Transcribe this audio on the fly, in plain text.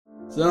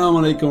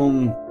Assalamu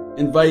alaikum.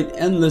 Invite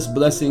endless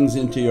blessings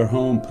into your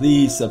home.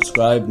 Please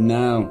subscribe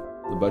now,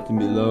 the button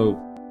below.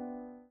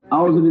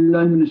 A'udhu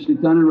billahi minash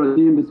shaitanir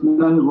rajeem,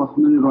 bismillahir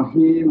rahmanir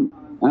raheem.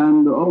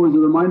 And always a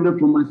reminder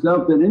for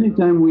myself that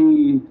anytime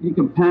we take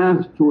a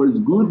path towards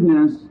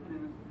goodness,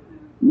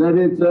 that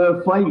it's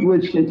a fight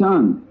with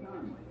shaitan,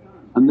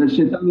 and that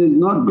shaitan is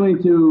not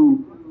going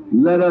to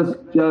let us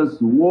just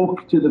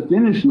walk to the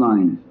finish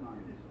line.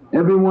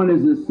 Everyone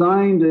is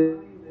assigned to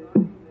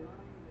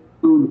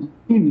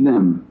deceive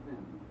them,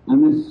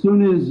 and as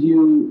soon as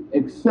you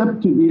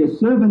accept to be a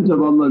servant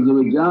of Allah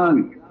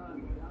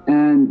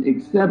and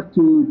accept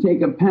to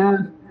take a path,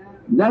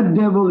 that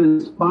devil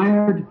is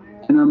fired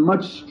and a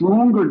much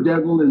stronger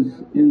devil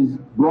is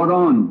brought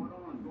on.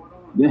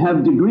 They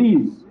have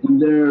degrees in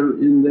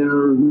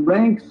their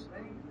ranks,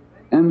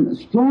 and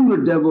stronger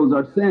devils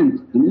are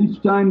sent, and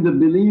each time the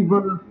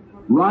believer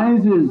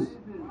rises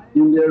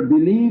in their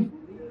belief,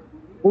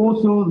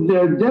 also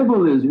their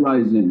devil is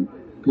rising,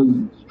 because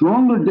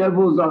stronger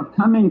devils are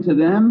coming to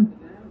them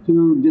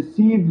to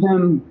deceive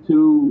them,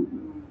 to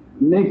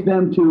make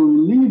them to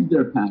leave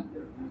their path.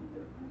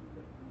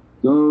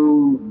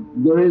 So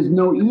there is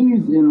no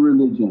ease in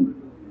religion,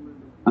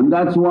 and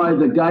that's why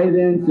the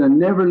guidance and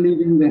never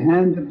leaving the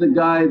hand of the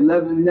guide,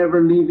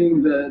 never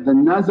leaving the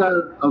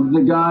nazar of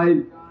the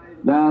guide,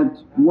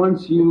 that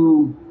once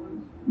you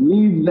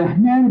leave the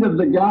hand of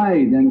the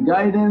guide and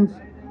guidance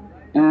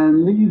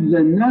and leave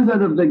the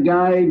nazar of the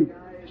guide,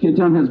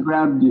 shaitan has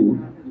grabbed you,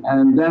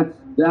 and that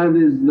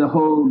is the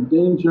whole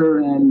danger.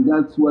 And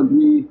that's what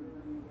we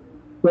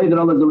pray that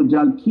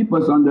Allah keep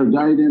us under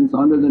guidance,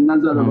 under the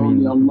nazar of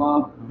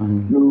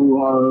awliyaullah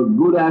through our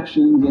good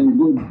actions and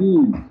good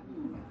deeds.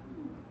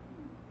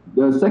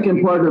 The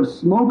second part of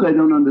smoke I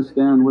don't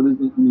understand, what does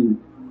it mean?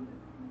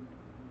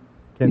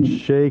 Can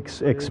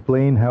shaykhs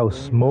explain how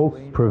smoke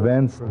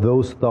prevents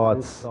those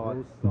thoughts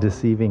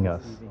deceiving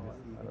us?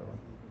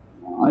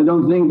 I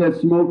don't think that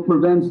smoke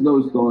prevents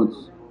those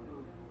thoughts.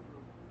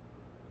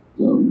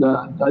 So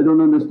I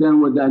don't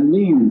understand what that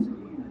means.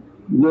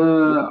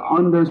 The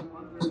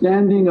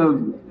understanding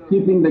of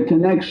keeping the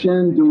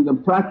connection, doing the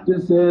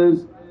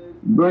practices,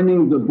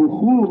 burning the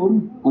bukhur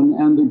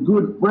and the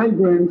good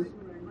fragrance,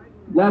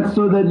 that's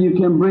so that you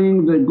can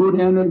bring the good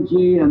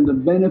energy and the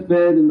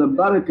benefit and the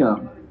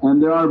barakah.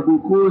 And there are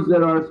bukhurs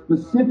that are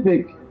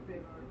specific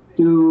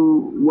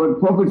to what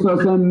Prophet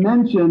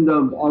mentioned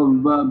of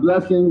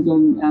blessings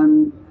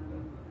and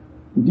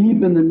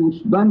deep in the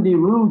Naqshbandi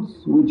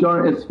roots, which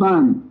are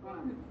isfan.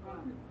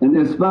 And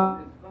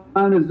isfan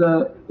is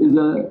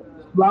a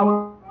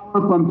flower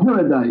from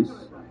paradise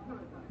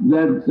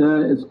that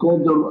it's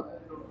called the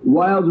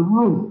wild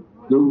ruh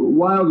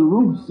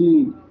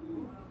seed.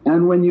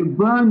 And when you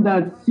burn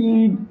that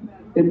seed,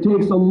 it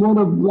takes a lot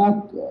of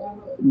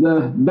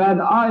the bad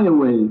eye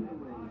away.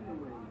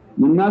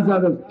 The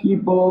nazar of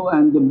people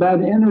and the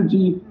bad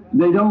energy,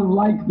 they don't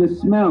like the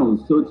smell.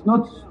 So it's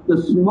not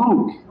the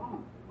smoke,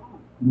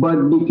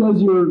 but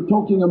because you're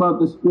talking about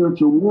the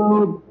spiritual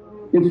world,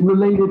 it's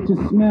related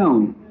to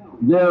smell.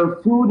 Their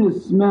food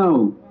is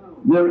smell,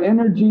 their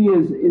energy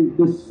is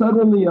the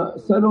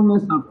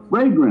subtleness of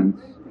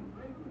fragrance.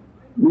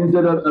 Means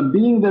that a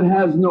being that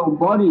has no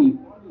body,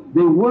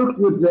 they work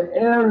with the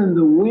air and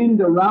the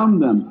wind around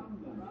them.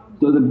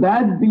 So the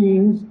bad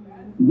beings,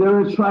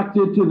 they're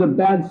attracted to the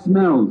bad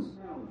smells,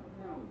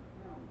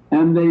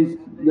 and they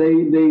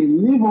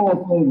live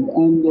off of,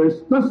 and their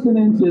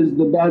sustenance is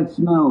the bad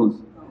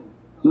smells.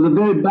 So the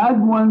very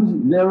bad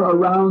ones, they're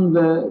around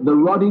the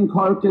rotting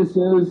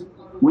carcasses.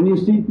 When you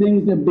see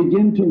things that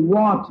begin to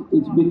rot,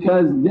 it's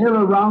because they're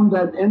around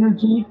that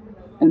energy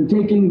and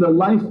taking the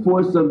life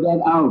force of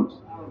that out.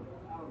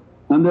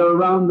 And they're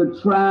around the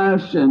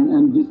trash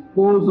and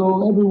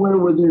disposal, everywhere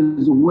where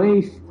there's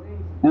waste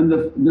and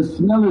the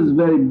smell is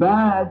very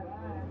bad,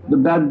 the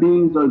bad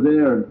beings are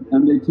there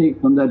and they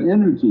take from that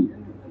energy.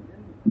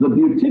 The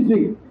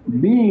beatific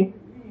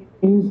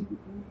beings,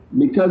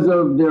 because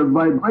of their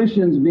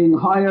vibrations being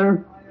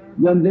higher,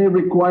 then they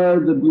require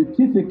the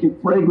beatific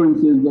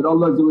fragrances that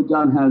Allah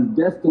has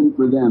destined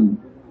for them,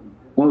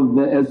 of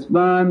the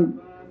isfan,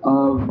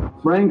 of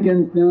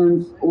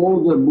frankincense,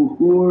 all the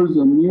bukhurs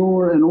and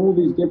myrrh and all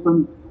these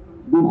different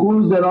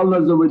bukhurs that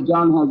Allah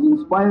has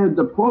inspired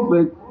the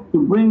Prophet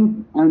to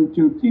bring and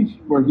to teach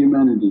for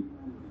humanity.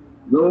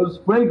 Those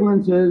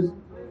fragrances,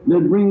 they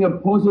bring a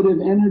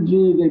positive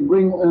energy, they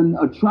bring and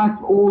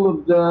attract all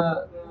of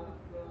the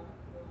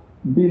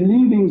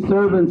believing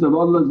servants of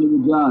Allah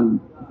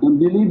and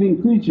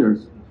believing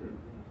creatures.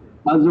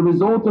 As a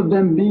result of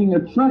them being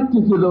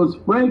attracted to those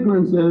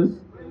fragrances,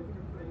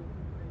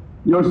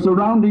 you're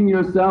surrounding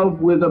yourself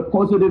with a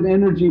positive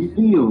energy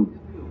field,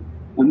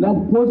 and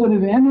that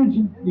positive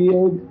energy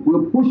field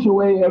will push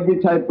away every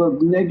type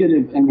of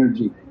negative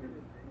energy.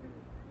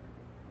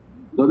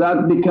 So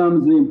that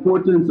becomes the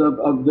importance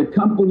of the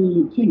company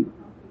you keep.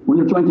 When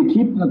you're trying to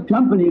keep that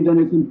company, then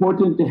it's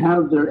important to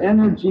have their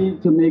energy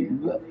to make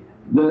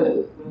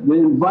the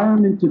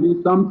environment to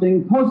be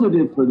something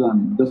positive for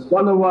them. The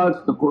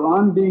salawats, the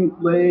Qur'an being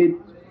played,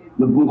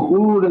 the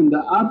bukhur and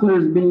the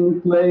athars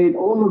being played,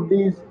 all of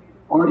these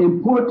are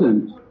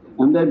important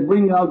and that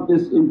bring out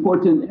this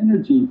important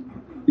energy.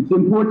 It's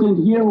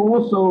important here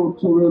also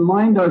to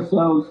remind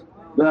ourselves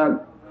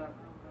that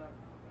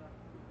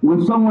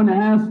when someone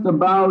asked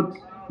about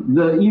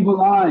the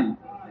evil eye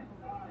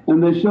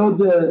and they showed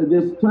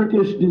this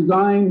Turkish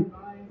design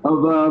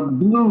of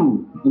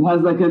blue, it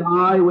has like an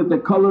eye with the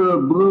colour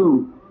of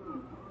blue,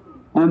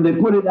 and they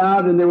put it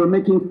out and they were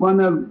making fun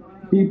of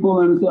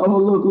people and say, oh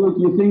look,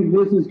 you think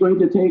this is going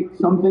to take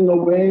something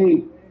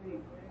away,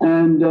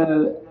 and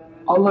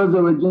Allah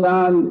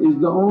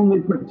is the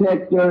only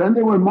protector, and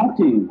they were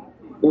mocking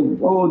that,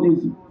 oh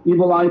these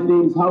evil eye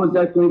things, how is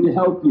that going to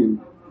help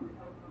you?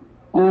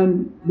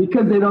 And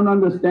because they don't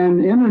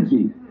understand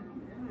energy,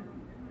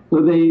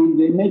 so they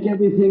make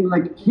everything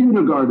like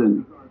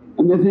kindergarten,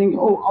 and they think,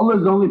 oh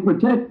Allah's the only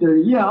protector.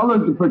 Yeah,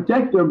 Allah's the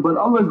protector, but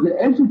Allah's the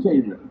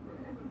educator.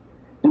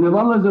 And if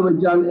Allah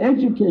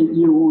educate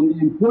you on the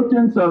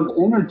importance of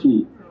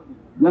energy,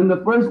 then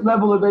the first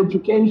level of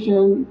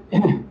education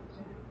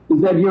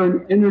is that you're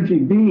an energy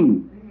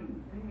being.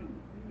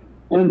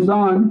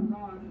 Insan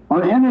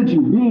are energy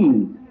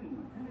beings.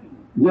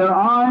 Their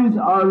eyes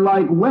are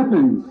like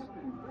weapons,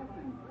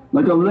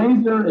 like a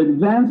laser,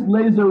 advanced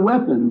laser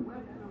weapon.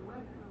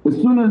 As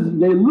soon as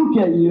they look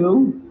at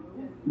you,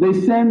 they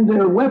send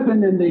their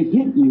weapon and they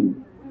hit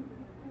you.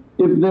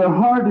 If their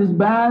heart is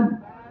bad,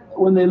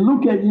 when they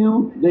look at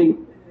you they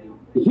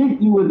hit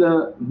you with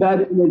a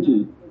bad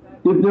energy.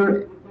 If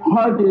their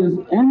heart is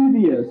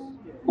envious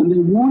and they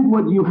want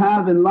what you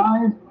have in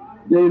life,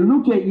 they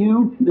look at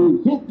you,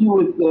 they hit you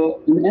with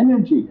an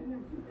energy.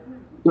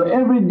 So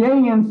every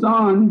day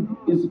insan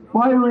is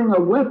firing a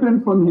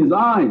weapon from his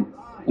eyes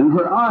and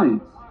her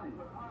eyes.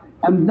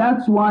 And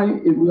that's why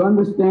if you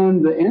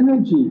understand the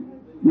energy,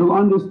 you'll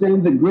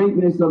understand the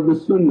greatness of the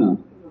sunnah.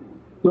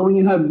 So when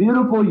you have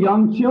beautiful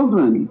young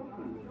children,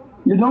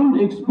 you don't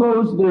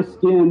expose their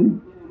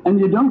skin and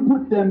you don't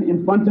put them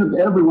in front of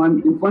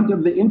everyone, in front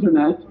of the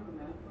internet,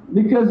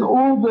 because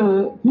all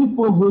the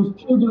people whose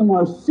children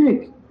are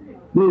sick,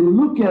 they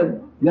look at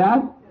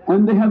that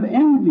and they have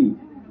envy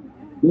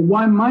that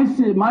why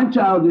my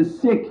child is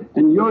sick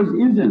and yours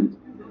isn't,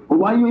 or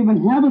why you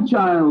even have a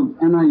child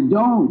and I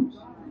don't,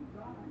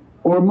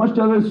 or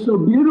mashallah is so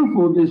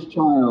beautiful this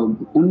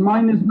child and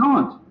mine is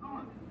not.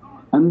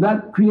 And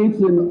that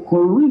creates a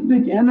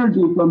horrific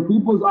energy from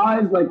people's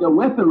eyes, like a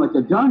weapon, like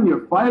a gun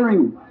you're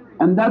firing,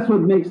 and that's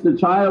what makes the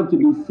child to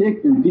be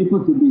sick and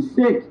people to be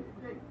sick.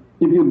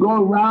 If you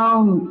go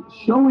around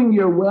showing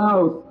your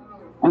wealth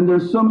and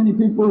there's so many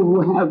people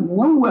who have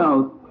no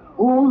wealth,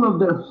 all of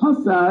their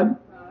hasad,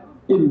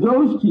 it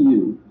goes to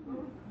you.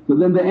 So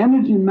then the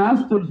energy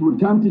masters would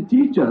come to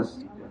teach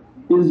us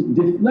is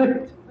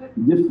deflect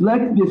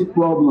this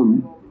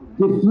problem,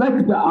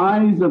 deflect the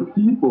eyes of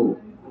people.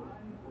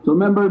 So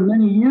remember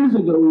many years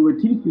ago we were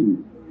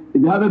teaching,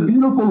 if you have a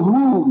beautiful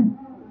home,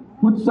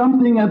 put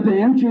something at the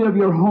entry of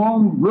your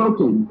home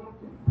broken.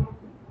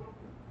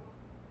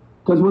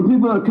 Because when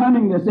people are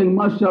coming they're saying,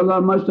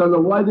 mashallah, mashallah,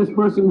 why this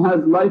person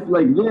has life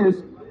like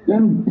this,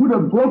 then put a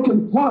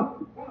broken pot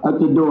at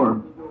the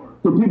door.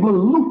 So people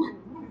look,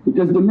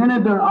 because the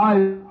minute their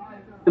eye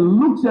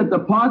looks at the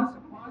pot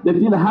they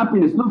feel a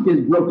happiness, look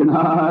it's broken,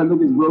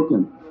 look it's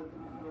broken.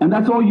 And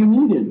that's all you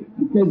needed,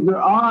 because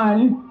their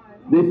eye,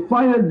 they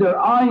fired their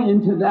eye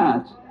into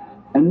that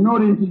and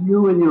not into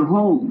you and your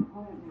home.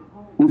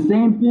 And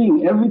same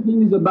thing,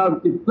 everything is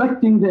about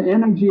deflecting the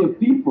energy of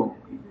people.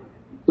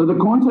 So the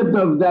concept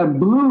of that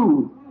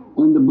blue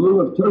and the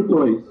blue of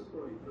turquoise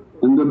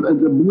and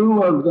the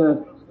blue of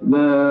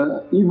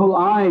the evil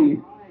eye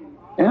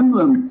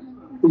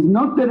emblem is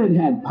not that it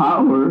had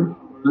power,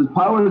 because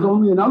power is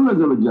only in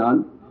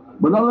Allah,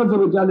 but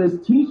Allah is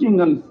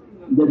teaching us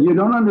that you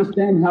don't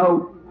understand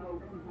how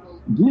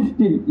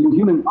gifted you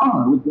humans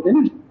are with the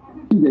energy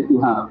that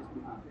you have.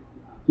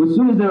 So as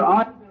soon as their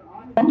eye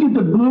look at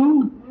the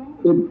blue,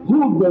 it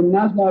pulled their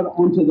nazar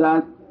onto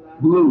that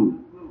blue,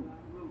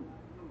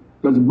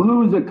 because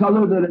blue is a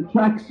colour that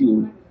attracts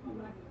you.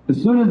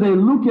 As soon as they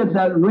look at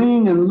that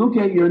ring and look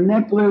at your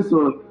necklace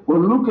or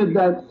look at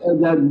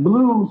that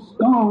blue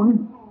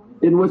stone,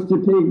 it was to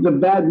take the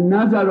bad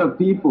nazar of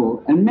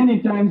people. And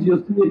many times you'll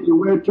see if you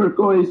wear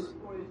turquoise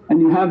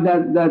and you have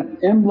that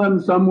emblem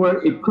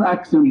somewhere, it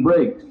cracks and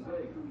breaks,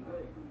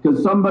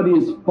 because somebody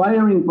is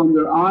firing from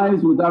their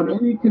eyes without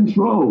any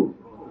control.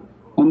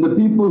 And the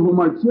people whom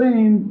are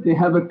trained, they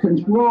have a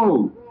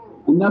control,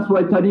 and that's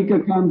why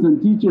tariqah comes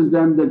and teaches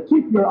them that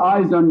keep your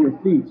eyes on your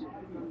feet.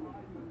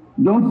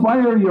 Don't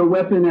fire your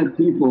weapon at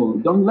people,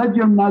 don't let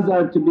your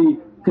nazar to be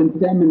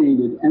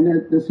contaminated. And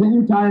at the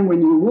same time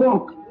when you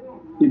walk,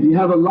 if you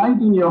have a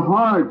light in your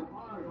heart,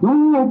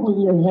 don't walk with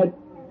your head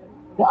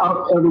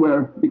out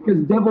everywhere, because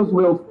devils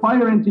will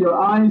fire into your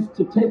eyes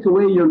to take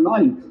away your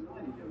light.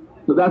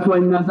 So that's why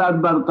nazar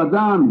bar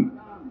qadam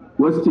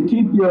was to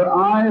keep your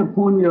eye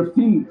upon your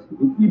feet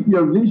and keep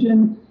your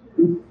vision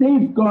and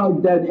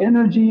safeguard that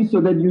energy so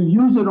that you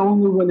use it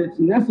only when it's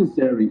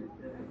necessary.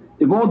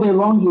 If all day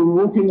long you're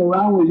walking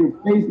around with your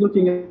face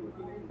looking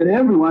at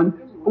everyone,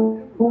 all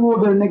all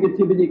their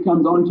negativity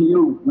comes onto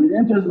you. When it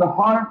enters the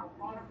heart,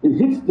 it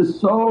hits the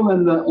soul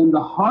and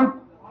the heart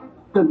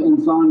of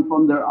insan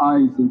from their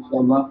eyes,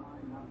 inshaAllah.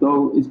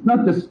 So it's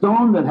not the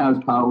stone that has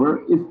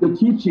power, it's the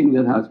teaching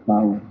that has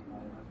power.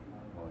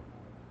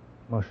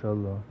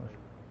 MashaAllah.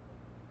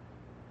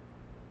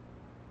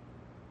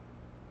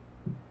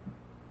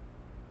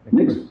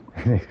 Next.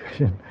 Next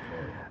question.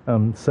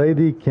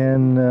 Sayyidi,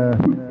 can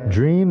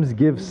dreams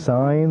give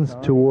signs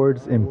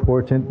towards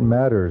important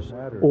matters,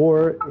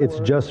 or it's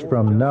just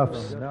from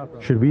nafs?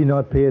 Should we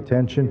not pay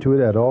attention to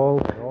it at all?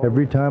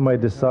 Every time I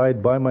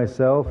decide by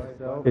myself,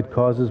 it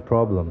causes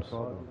problems.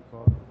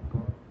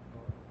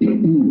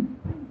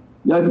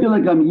 Yeah, I feel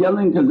like I'm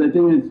yelling because I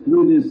think it's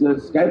through this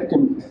Skype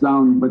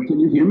sound, but can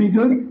you hear me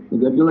good?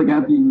 Because I feel like I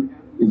have to,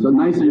 it's a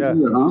nice and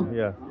clear, huh?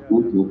 Yeah.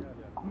 Okay.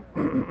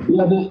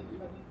 Yeah,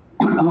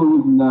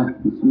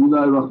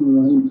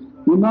 Bismillahir-Rahmanir-Rahim.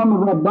 Imam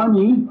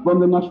Rabbani from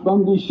the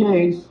Naqshbandi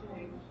Shaykhs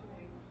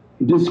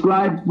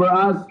described for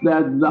us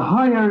that the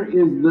higher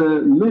is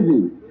the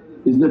living,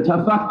 is the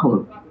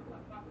tafakkur.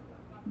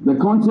 The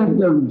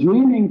concept of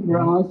dreaming for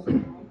us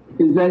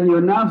is that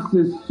your nafs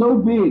is so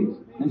big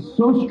and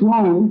so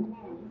strong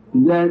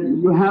that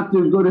you have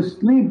to go to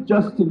sleep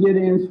just to get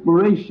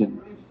inspiration.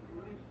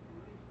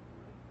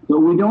 So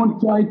we don't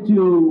try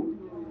to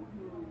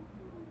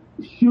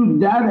shoot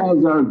that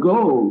as our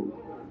goal,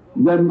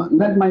 that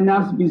let my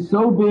nafs be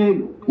so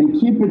big and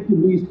keep it to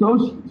be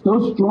so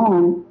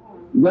strong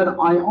that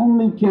I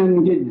only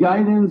can get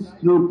guidance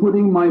through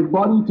putting my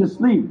body to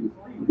sleep.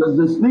 Because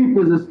the sleep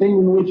is a state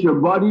in which your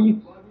body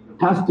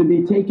has to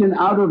be taken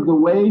out of the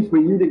way for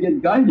you to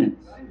get guidance.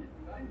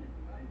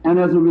 And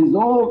as a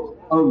result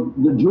of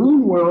the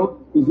dream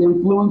world is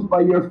influenced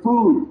by your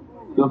food.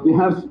 So if you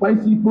have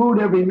spicy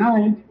food every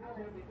night,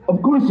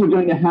 of course you're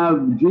going to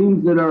have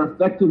dreams that are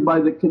affected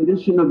by the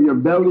condition of your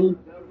belly.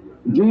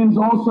 Dreams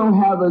also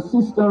have a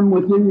system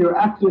within your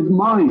active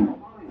mind.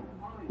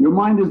 Your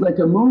mind is like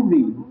a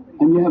movie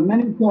and you have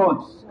many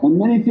thoughts and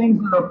many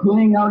things that are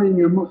playing out in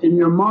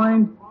your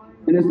mind,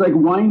 and it's like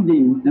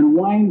winding and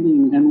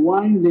winding and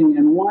winding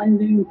and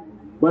winding.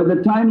 By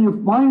the time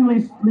you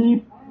finally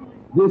sleep,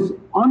 this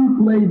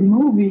unplayed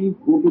movie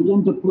will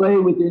begin to play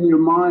within your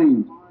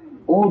mind.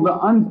 All the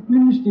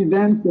unfinished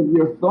events of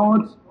your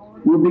thoughts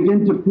will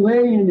begin to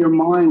play in your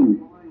mind,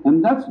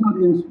 and that's not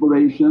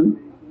inspiration.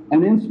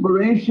 And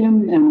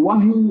inspiration and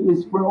wahi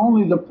is for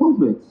only the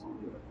Prophets,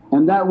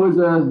 and that was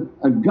a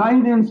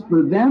guidance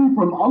for them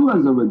from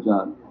Allah.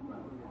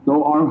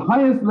 So our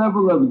highest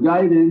level of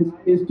guidance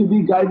is to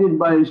be guided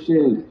by a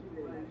shaykh.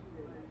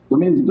 So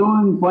means go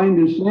and find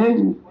a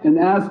shaykh and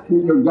ask for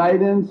your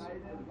guidance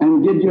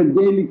and get your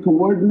daily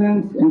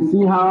coordinates and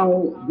see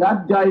how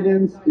that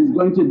guidance is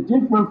going to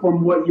differ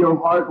from what your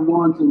heart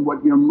wants and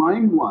what your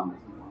mind wants.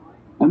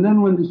 And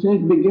then when the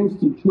shaykh begins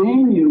to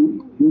train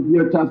you with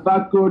your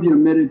tafakkur, your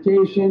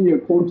meditation, your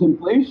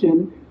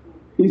contemplation,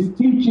 he's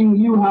teaching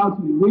you how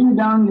to bring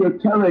down your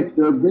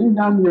character, bring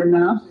down your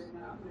nafs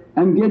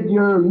and get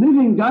your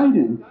living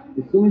guidance.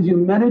 As soon as you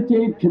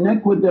meditate,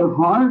 connect with their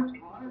heart,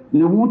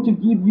 they want to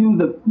give you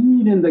the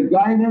feed and the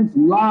guidance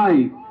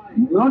live,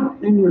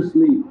 not in your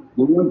sleep.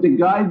 They want to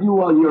guide you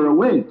while you're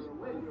awake,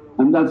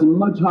 and that's a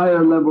much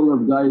higher level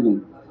of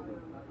guidance.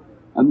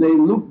 And they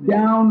look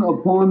down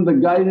upon the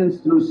guidance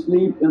through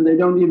sleep and they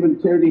don't even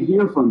care to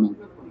hear from it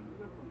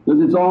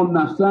because it's all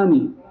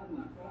nafsani.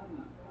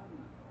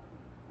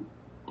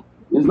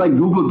 It's like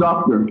Google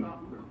doctor.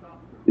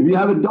 If you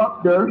have a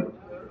doctor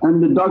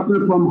and the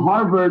doctor from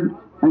Harvard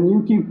and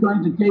you keep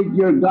trying to take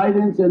your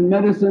guidance and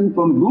medicine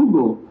from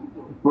Google,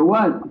 for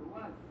what?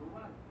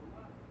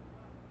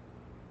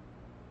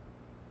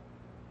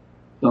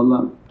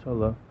 Inshallah.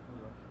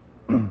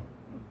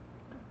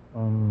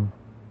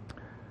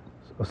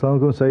 As-salamu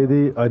alaykum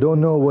Sayyidi, I don't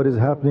know what is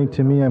happening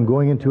to me, I'm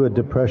going into a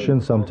depression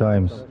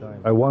sometimes.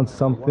 I want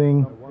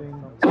something,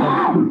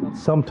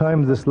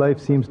 sometimes this life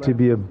seems to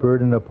be a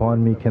burden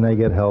upon me, can I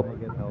get help?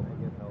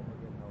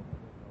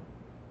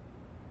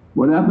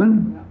 What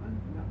happened?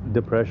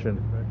 Depression.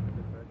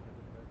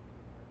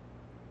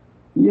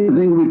 Yeah, I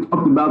think we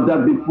talked about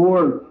that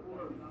before,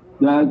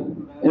 that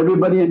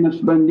everybody in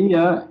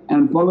Naqshbandiya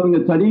and following the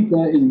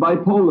tariqah is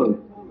bipolar.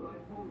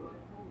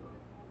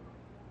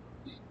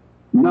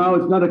 Now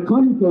it's not a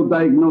clinical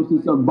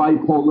diagnosis of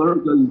bipolar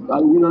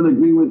because we don't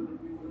agree with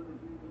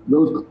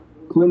those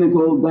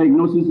clinical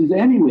diagnoses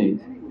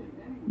anyways.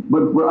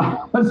 But for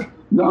us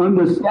the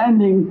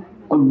understanding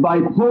of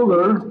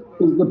bipolar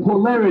is the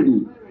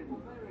polarity.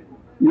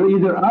 You're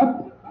either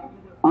up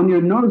on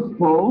your north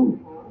pole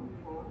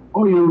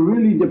or you're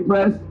really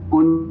depressed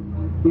on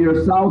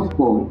your south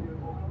pole.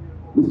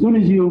 As soon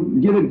as you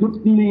get a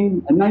good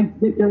feeling, a nice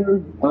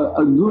dhikr,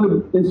 a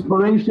good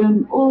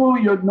inspiration, oh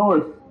you're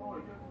north.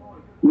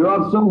 You're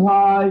up so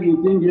high,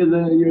 you think you're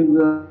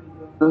the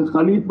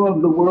Khalifa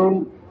of the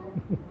world,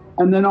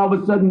 and then all of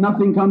a sudden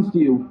nothing comes to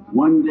you.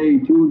 1 day,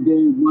 2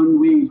 days, 1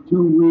 week,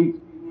 2 weeks,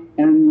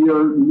 and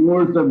you're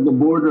north of the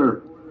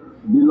border,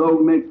 below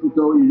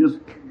Mexico, you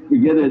just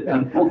forget it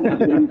and don't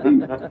have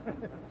anything.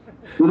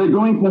 So they're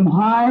going from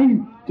high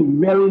to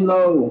very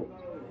low.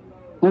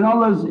 And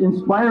Allah's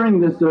inspiring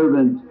the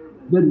servant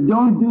that,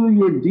 don't do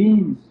your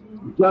deeds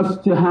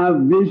just to have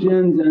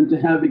visions and to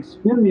have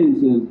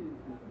experiences.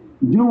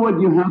 Do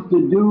what you have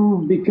to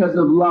do because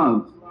of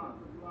love.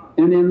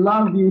 And in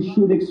love you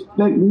should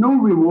expect no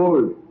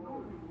reward,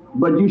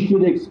 but you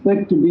should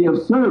expect to be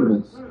of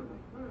service.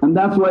 And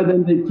that's why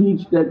then they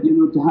teach that,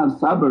 to have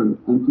sabr,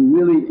 and to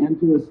really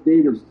enter a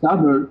state of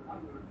sabr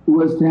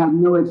was to have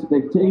no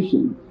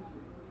expectation.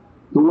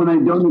 So when I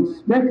don't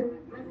expect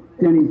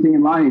anything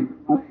in life,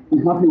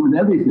 I'm happy with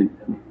everything.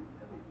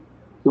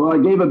 So I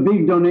gave a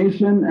big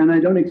donation and I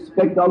don't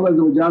expect Allah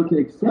to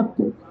accept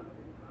it.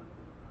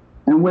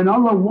 And when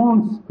Allah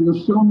wants, He'll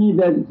show me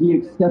that He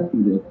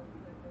accepted it,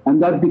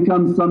 and that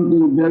becomes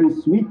something very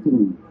sweet to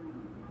me.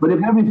 But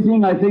if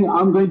everything I think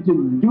I'm going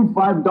to do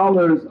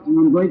 $5 and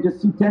I'm going to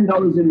see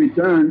 $10 in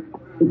return,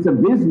 it's a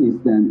business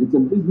then, it's a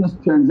business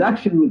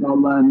transaction with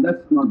Allah, and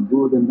that's not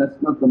good and that's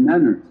not the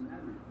manners.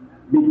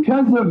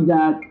 Because of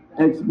that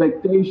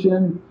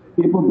expectation,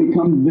 people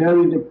become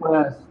very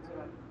depressed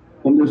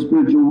in their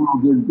spiritual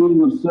world. They're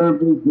doing of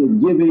service, they're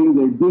giving,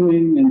 they're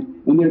doing,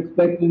 and they're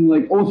expecting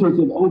like all sorts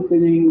of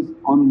openings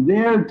on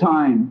their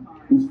time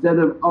instead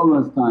of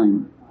Allah's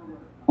time.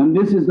 And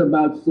this is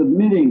about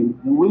submitting,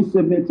 and we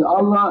submit to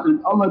Allah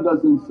and Allah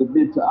doesn't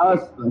submit to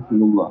us,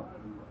 astaghfirullah.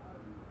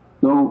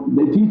 So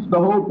they teach the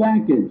whole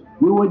package,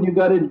 do what you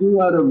gotta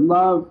do out of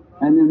love,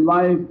 and in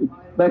life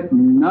expect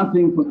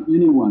nothing from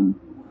anyone.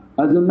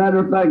 As a matter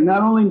of fact,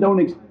 not only don't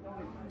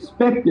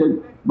expect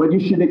it, but you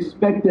should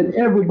expect that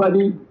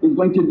everybody is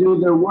going to do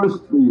their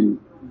worst for you,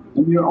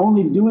 and you're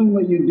only doing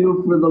what you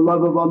do for the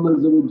love of Allah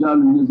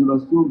and His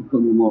Rasul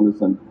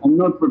and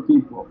not for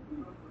people.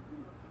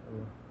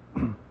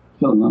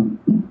 InshaAllah.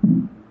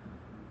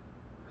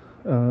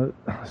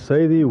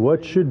 Sayyidi,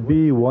 what should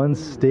be one's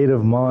state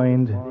of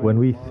mind when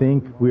we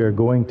think we are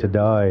going to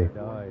die?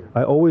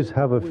 I always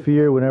have a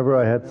fear whenever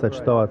I had such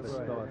thoughts,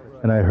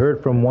 and I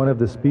heard from one of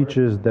the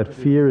speeches that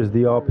fear is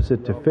the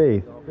opposite to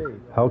faith.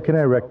 How can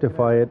I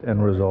rectify it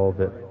and resolve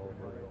it?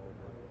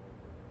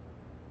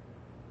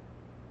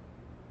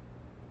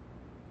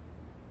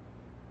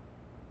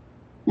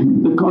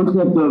 The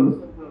concept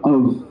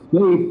of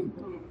faith,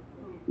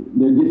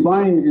 they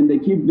define and they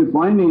keep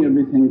defining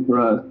everything for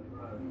us.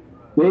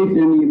 Faith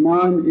and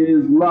Iman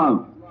is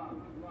love.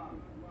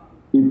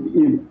 If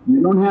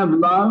you don't have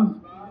love,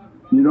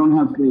 you don't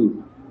have faith.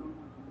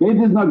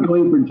 Faith is not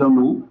going for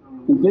Jama'ah,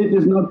 and faith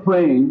is not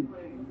praying,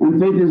 and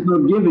faith is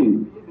not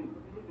giving.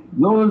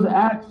 Those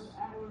acts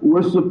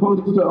were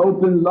supposed to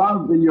open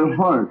love in your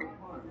heart.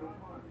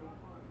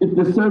 If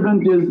the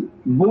servant is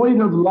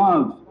void of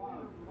love,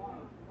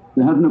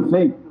 they have no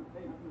faith.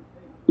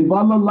 If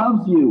Allah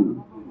loves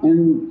you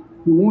and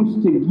He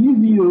wants to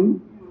give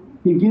you,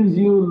 He gives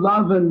you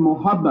love and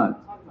muhabbat,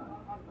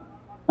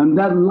 and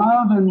that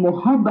love and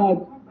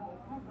muhabbat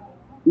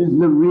is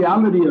the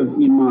reality of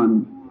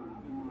Iman.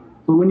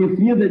 So when you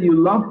feel that you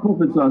love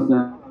Prophet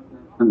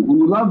and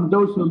you love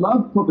those who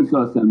love Prophet,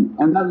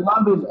 and that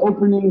love is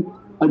opening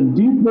a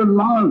deeper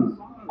love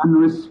and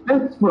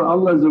respect for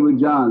Allah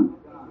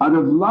out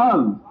of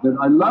love, that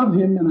I love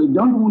Him and I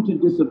don't want to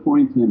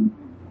disappoint Him.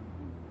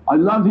 I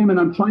love Him and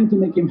I'm trying to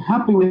make Him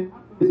happy with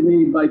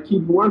me by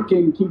keep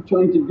working, keep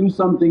trying to do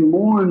something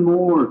more and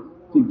more,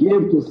 to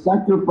give, to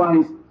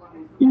sacrifice,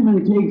 even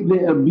take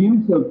the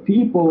abuse of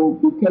people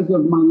because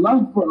of my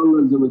love for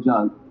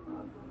Allah.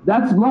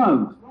 That's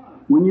love.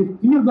 When you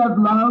feel that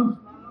love,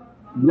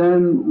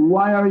 then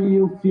why are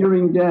you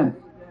fearing death?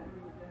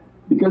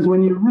 Because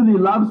when you really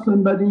love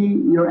somebody,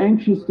 you're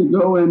anxious to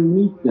go and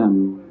meet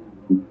them,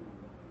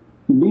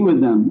 to be with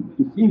them,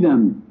 to see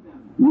them.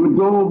 You would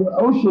go over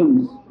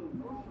oceans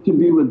to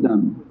be with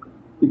them,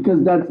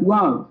 because that's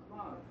love.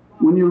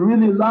 When you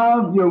really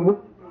love, you're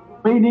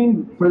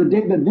waiting for the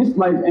day that this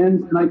life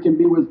ends and I can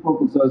be with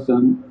Prophet,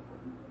 and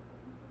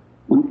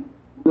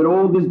that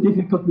all this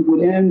difficulty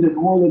would end and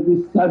all of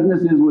these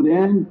sadnesses would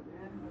end,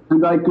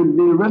 and I could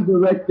be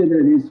resurrected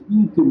at His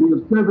feet to be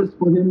of service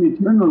for Him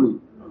eternally.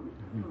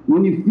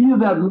 When you feel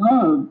that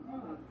love,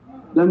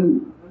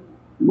 then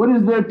what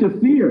is there to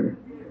fear?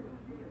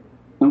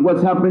 And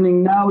what's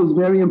happening now is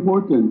very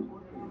important.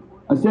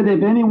 I said,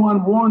 if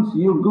anyone wants,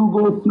 you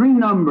Google 3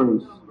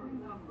 numbers,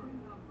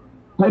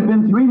 type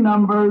in 3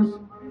 numbers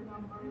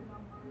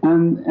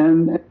and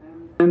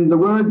the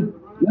word,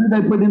 what did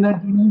I put in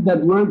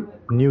that word?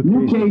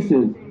 New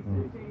cases.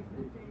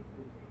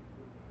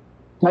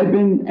 Type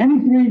in any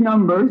 3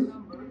 numbers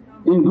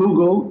in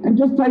Google and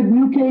just type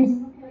new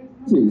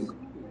cases,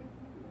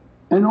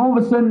 and all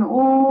of a sudden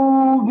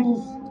all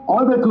these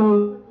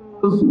articles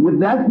with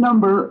that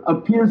number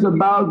appears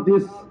about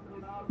this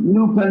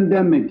new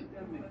pandemic.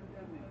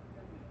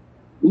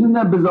 Isn't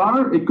that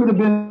bizarre? It could have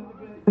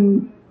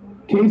been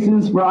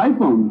cases for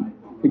iPhone,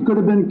 it could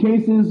have been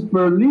cases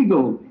for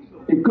legal,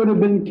 it could have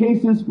been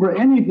cases for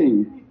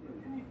anything.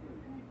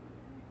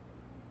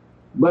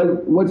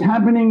 But what's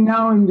happening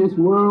now in this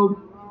world,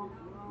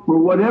 for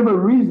whatever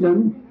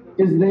reason,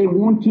 is they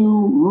want to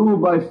rule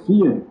by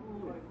fear.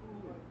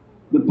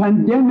 The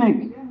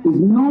pandemic is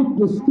not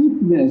the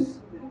sickness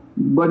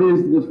but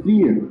is the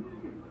fear.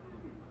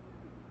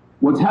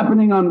 What's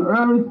happening on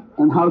earth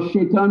and how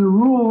shaitan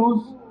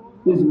rules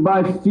is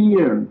by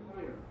fear,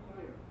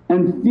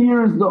 and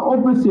fear is the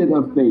opposite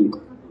of faith.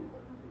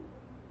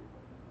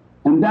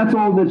 And that's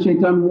all that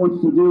shaitan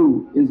wants to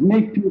do, is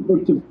make people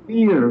to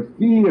fear,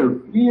 fear,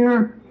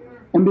 fear,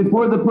 and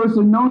before the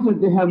person knows it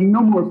they have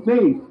no more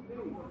faith,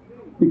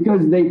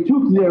 because they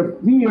took their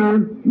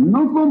fear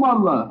not from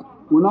Allah.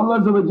 When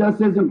Allah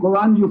says in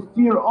Qur'an, you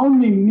fear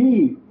only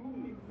me.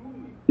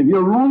 If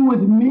you're wrong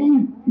with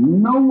me,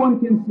 no one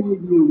can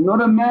save you,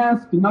 not a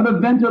mask, not a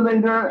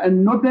ventilator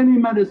and not any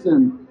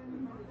medicine.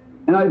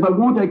 And if I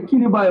want I kill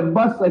you by a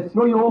bus, I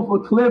throw you off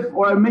a cliff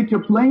or I make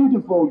your plane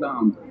to fall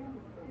down.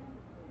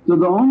 So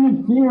the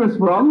only fear is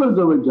for Allah.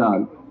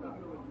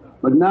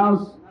 But now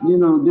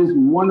this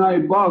one-eye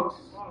box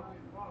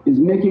is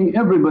making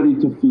everybody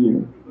to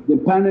fear. They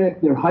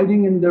panic, they're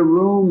hiding in their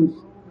rooms.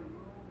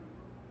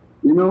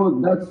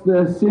 That's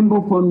the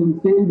symbol from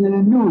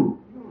Sayyidina Nuh.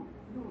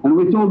 And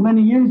we told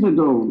many years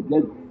ago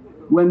that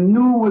when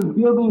Nuh was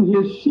building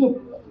his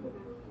ship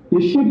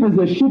is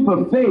a ship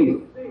of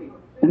faith,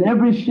 and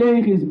every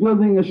shaykh is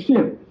building a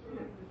ship,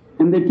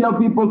 and they tell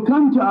people,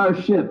 come to our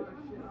ship,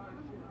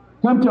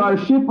 come to our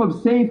ship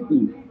of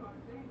safety.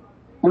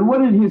 And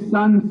what did his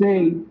son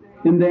say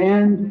in the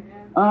end?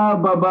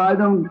 Baba, I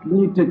don't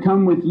need to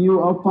come with you,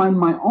 I'll find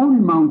my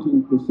own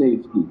mountain for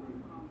safety.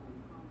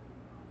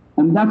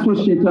 And that's what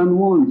shaitan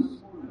wants,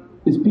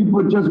 is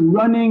people just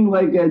running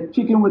like a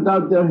chicken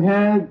without their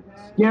head,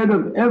 scared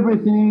of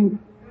everything,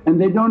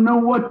 and they don't know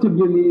what to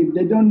believe,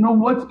 they don't know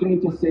what's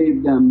going to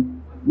save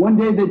them. One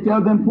day they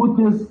tell them, put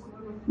this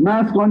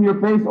mask on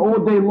your face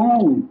all day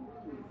long,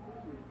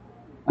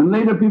 and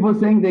later people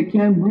saying they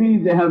can't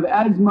breathe, they have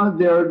asthma,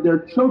 they're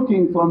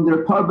choking from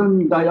their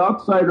carbon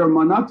dioxide or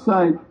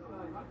monoxide.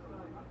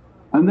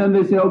 And then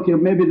they say, okay,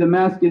 maybe the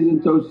mask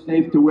isn't so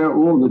safe to wear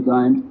all the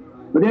time.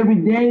 But every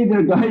day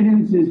their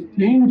guidance is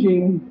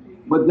changing,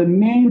 but the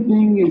main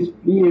thing is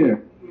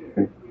fear.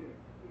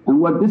 And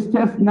what this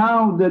test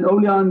now that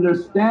awliya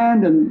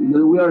understand, and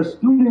we are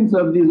students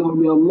of these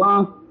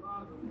awliyaullah,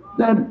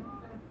 that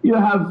you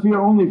have fear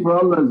only for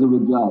Allah.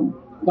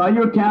 Buy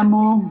your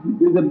camel,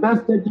 do the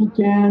best that you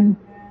can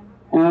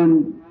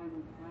and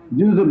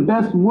do the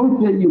best work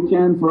that you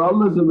can for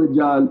Allah.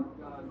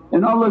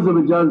 And Allah is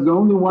the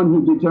only one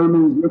who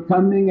determines your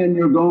coming and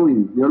your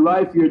going, your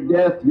life, your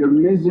death, your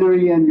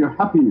misery and your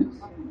happiness.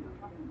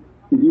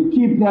 If you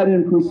keep that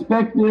in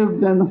perspective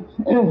then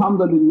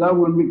alhamdulillah,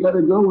 when we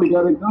gotta go, we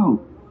gotta go,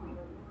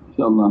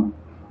 inshaAllah.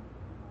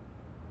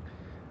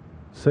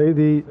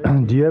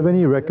 Sayyidi, do you have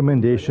any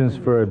recommendations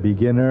for a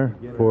beginner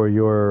for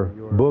your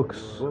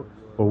books,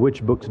 or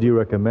which books do you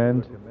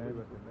recommend,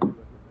 or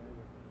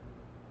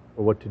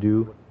what to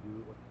do?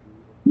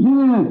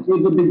 Yeah, for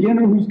the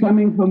beginner who's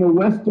coming from a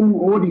Western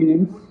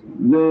audience,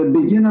 the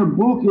beginner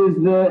book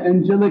is the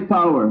Angelic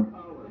Power,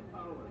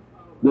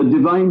 the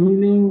Divine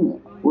Healing,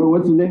 or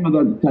what's the name of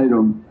that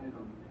title?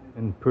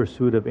 In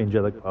Pursuit of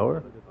Angelic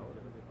Power?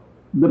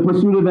 The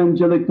Pursuit of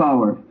Angelic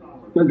Power,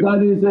 because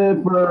that is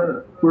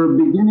for a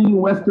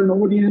beginning Western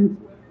audience,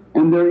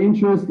 and their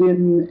interest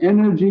in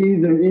energy,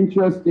 their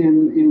interest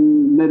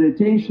in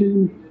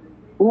meditation.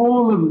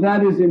 All of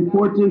that is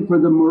important for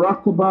the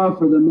muraqabah,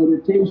 for the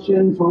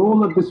meditation, for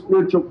all of the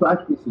spiritual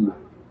practices.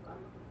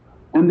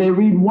 And they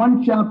read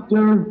one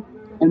chapter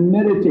and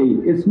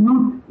meditate. It's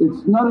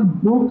not a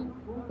book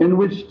in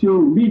which to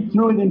read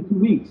through it in 2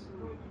 weeks.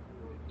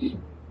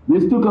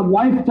 This took a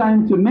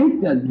lifetime to make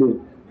that book,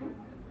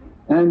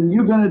 and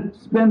you're going to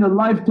spend a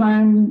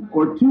lifetime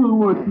or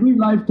 2 or 3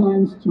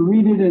 lifetimes to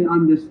read it and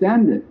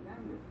understand it.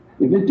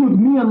 If it took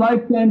me a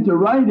lifetime to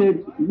write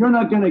it, you're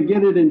not going to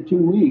get it in 2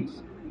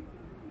 weeks.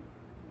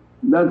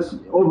 That's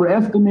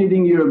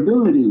overestimating your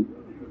ability.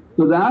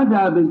 So the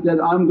adab is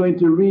that I'm going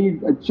to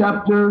read a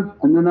chapter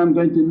and then I'm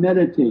going to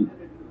meditate,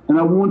 and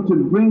I want to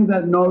bring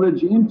that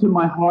knowledge into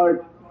my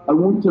heart. I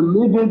want to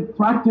live it,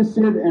 practice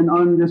it and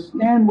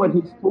understand what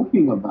he's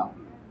talking about.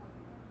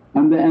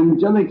 And the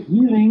angelic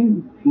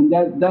healing, and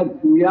that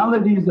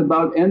reality is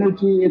about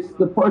energy. It's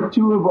the part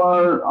 2 of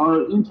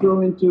our intro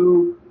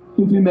into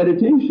Sufi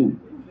meditation.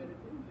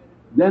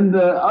 Then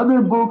the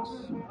other books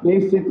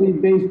basically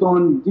based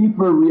on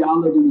deeper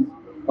realities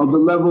of the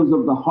levels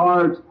of the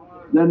heart.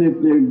 Then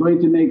if they're going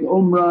to make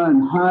umrah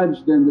and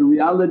hajj, then the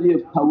reality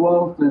of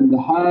tawaf and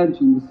the hajj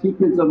and the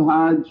secrets of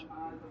hajj.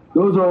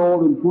 Those are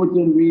all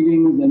important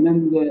readings. And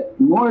then the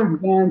more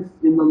advanced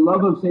in the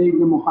love of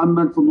Sayyidina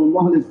Muhammad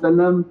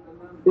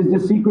is the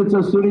secrets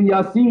of Surah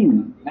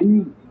Yasin.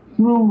 Any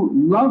true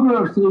lover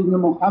of Sayyidina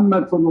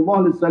Muhammad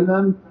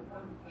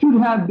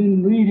should have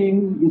been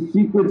reading the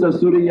secrets of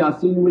Surah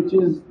Yasin, which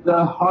is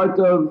the heart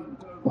of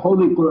the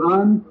Holy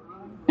Qur'an,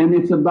 and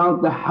it's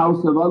about the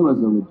house of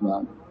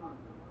Allah.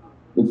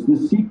 It's the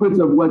secrets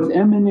of what's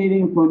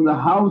emanating from the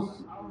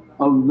house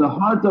of the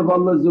heart of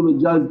Allah's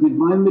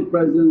Divinely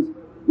Presence,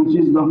 which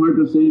is the heart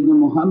of Sayyidina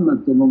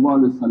Muhammad.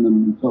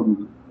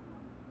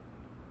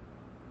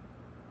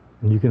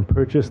 You can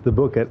purchase the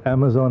book at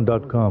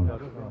Amazon.com.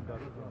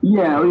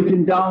 Yeah, or you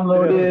can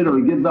download it or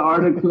get the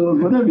articles,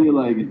 whatever you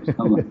like,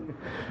 inshallah.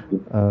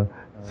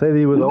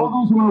 Sayyidi, with all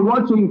those who are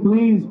watching,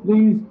 please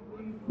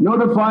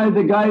notify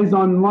the guys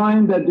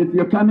online that if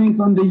you're coming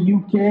from the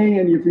UK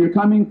and if you're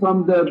coming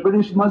from the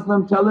British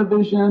Muslim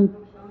television,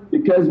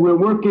 because we're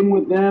working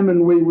with them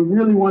and we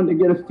really want to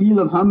get a feel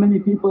of how many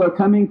people are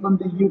coming from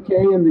the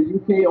UK and the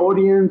UK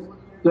audience.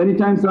 So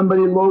anytime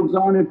somebody logs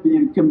on, if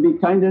you can be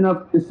kind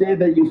enough to say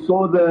that you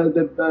saw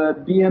the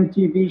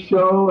BMTV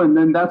show and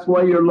then that's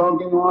why you're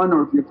logging on,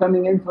 or if you're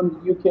coming in from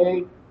the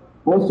UK.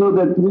 Also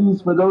that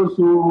please, for those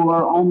who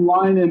are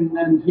online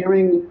and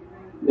hearing,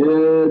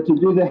 to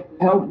do the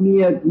help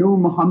me at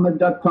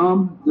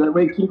nurmuhammad.com. That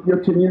way keep your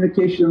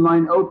communication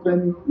line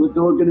open with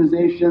the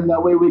organization,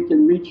 that way we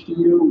can reach to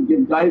you,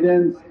 give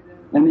guidance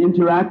and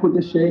interact with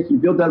the shaykh. You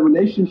build that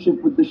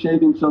relationship with the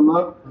shaykh,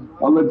 inshaAllah.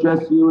 Allah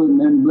bless you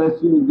and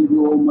bless you and give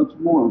you all much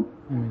more.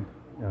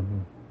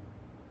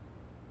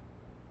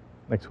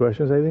 Next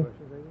question, Sayyidi?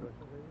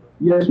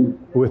 Yes.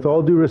 With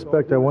all due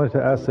respect, I wanted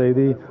to ask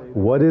Sayyidi,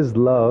 what is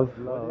love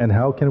and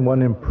how can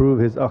one improve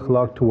his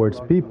akhlaq towards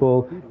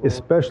people,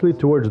 especially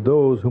towards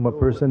those whom a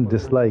person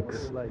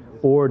dislikes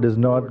or does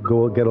not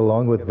get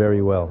along with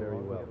very well?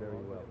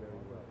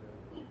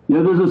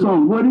 Yeah, there's a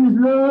song, what is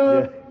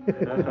love?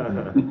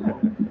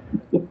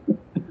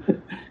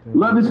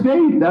 Love is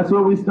faith. That's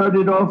what we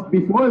started off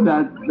before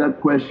that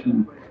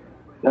question.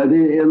 That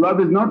love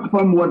is not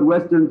from what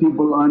Western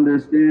people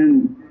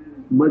understand,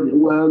 but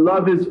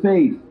love is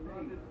faith.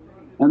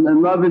 And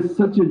love is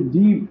such a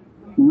deep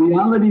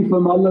reality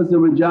from Allah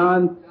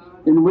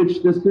in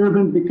which the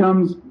servant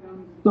becomes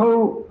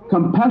so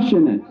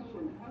compassionate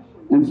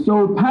and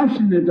so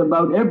passionate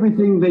about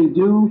everything they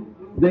do.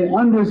 They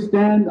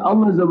understand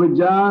Allah's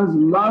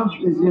love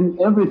is in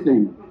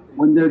everything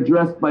when they're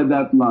dressed by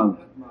that love.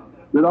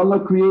 That Allah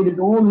created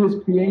all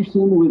His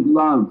creation with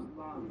love.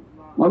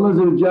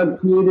 Allah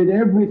created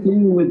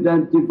everything with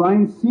that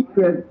divine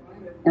secret,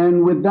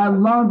 and with that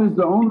love is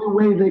the only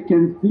way they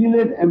can feel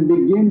it and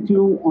begin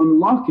to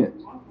unlock it.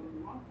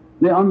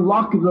 They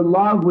unlock the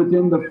love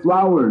within the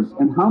flowers,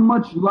 and how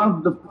much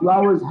love the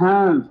flowers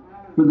have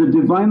for the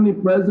Divinely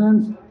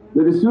Presence,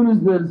 that as soon as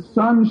the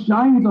sun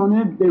shines on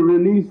it they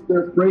release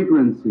their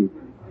fragrancy.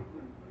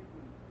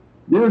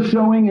 They're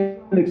showing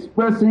and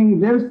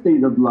expressing their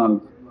state of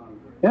love.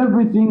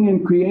 Everything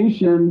in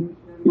creation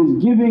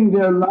is giving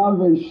their love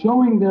and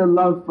showing their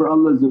love for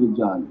Allah.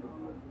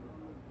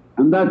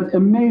 And that's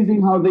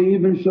amazing how they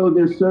even show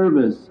their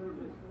service.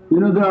 You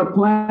know, there are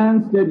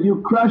plants that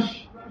you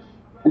crush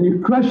and you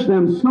crush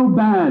them so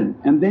bad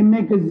and they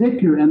make a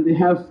zikr and they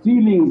have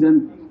feelings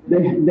and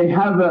they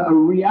have a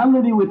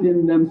reality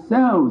within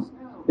themselves.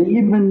 They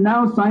even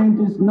now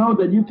scientists know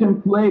that you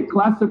can play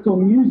classical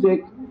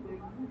music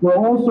for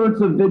all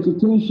sorts of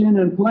vegetation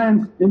and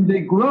plants and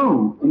they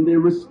grow and they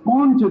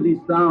respond to these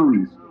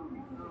sounds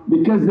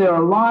because they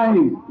are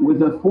alive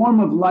with a form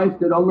of life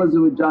that Allah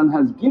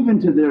has given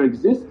to their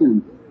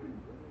existence.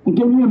 And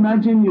can you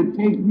imagine you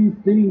take these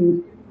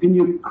things and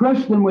you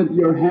crush them with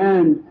your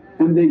hand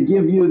and they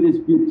give you this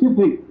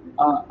beatific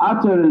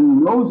attar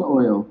and rose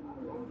oil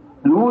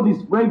and all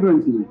these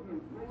fragrances.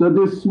 So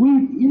they're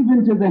sweet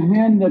even to the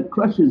hand that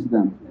crushes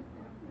them.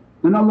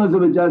 And Allah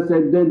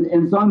said that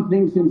insan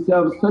thinks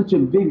himself such a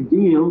big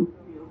deal,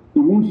 he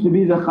wants to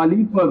be the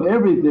Khalifa of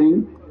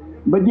everything,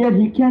 but yet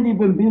he can't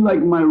even be like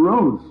my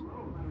rose.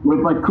 Where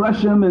if I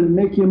crush him and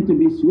make him to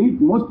be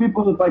sweet, most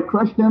people if I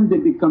crush them they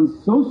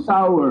become so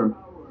sour,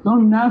 so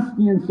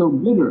nasty and so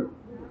bitter.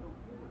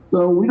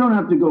 So we don't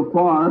have to go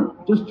far,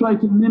 just try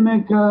to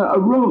mimic a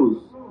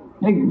rose.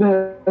 Take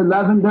the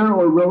lavender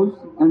or rose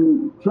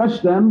and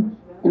crush them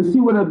and see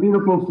what a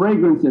beautiful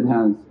fragrance it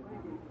has.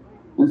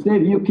 And say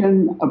if you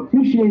can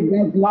appreciate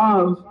that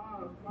love,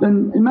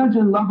 then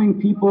imagine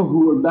loving people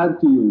who are bad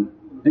to you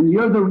and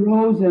you're the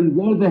rose and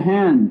they're the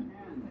hand.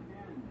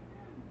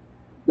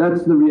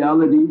 That's the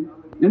reality.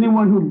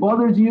 Anyone who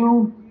bothers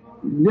you,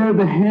 they're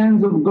the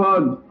hands of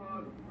God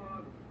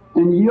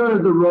and you're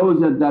the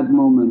rose at that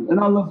moment. And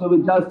Allah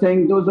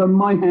saying, those are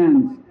my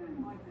hands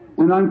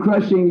and I'm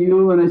crushing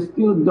you and I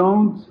still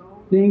don't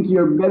think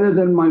you're better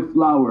than my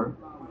flower.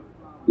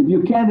 If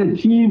you can't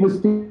achieve a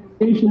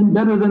station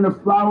better than a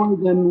flower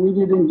then we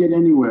didn't get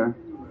anywhere.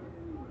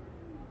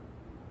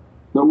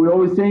 So we're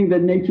always saying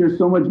that nature is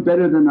so much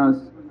better than us.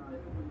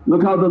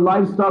 Look how the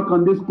livestock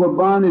on this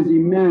Qurban is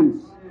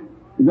immense.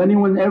 If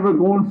anyone's ever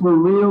gone for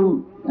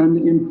real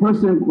and in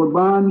person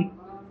Qurban,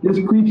 this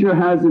creature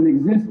has an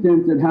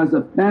existence, it has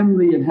a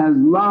family, it has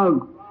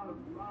love.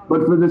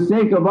 But for the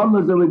sake of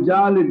Allah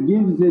it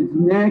gives its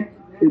neck,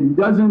 it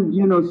doesn't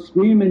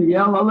scream and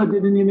yell. Allah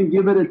didn't even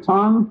give it a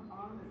tongue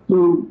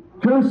to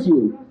curse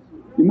you.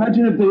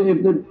 Imagine if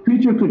the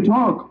creature could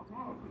talk.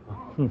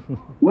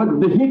 What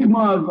the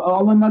hikmah of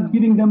Allah not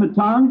giving them a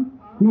tongue?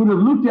 He would have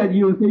looked at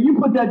you and said, you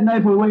put that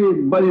knife away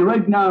buddy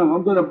right now,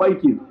 I'm going to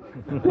bite you.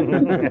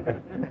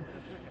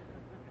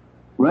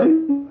 Right?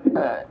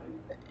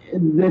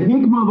 The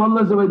hikmah of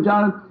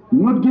Allah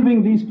not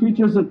giving these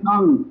creatures a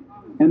tongue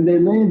and they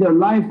lay their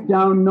life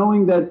down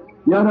knowing that,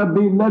 Ya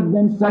Rabbi, let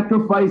them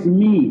sacrifice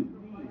me,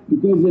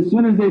 because as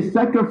soon as they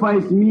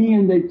sacrifice me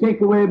and they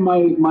take away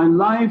my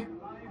life,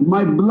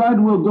 my blood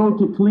will go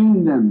to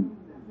clean them.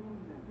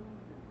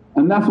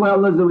 And that's why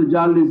Allah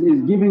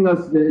is giving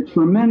us the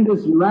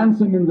tremendous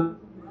ransom in the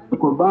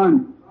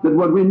Qur'an, that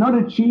what we're not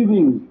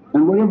achieving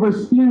and whatever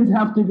sins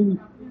have to be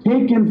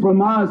taken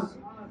from us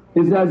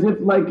is as if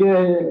like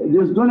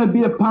there's going to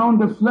be a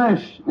pound of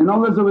flesh, and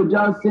Allah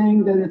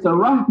saying that it's a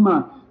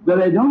rahmah that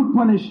I don't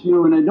punish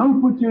you and I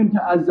don't put you into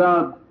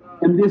azab,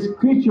 and this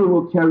creature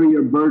will carry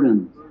your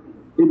burdens.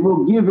 It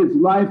will give its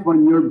life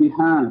on your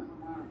behalf,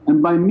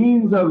 and by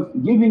means of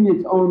giving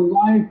its own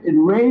life it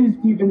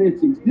raised even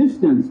its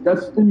existence.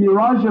 That's the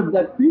mirage of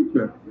that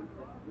creature.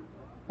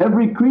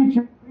 Every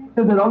creature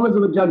that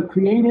Allah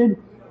created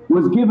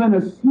was given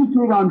a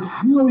secret on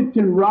how it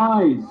can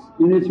rise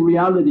in its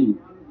reality,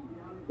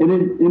 and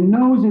it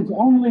knows its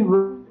only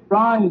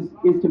rise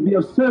is to be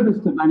of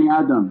service to Bani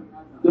Adam.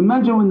 So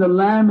imagine when the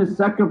lamb is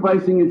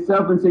sacrificing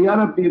itself and say, Ya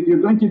Rabbi, if you're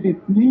going to be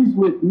pleased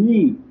with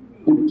me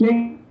and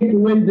take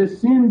away the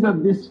sins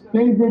of this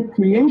favourite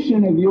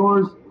creation of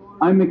yours,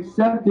 I'm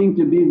accepting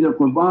to be the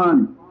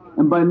Qurban.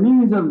 And by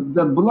means of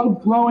the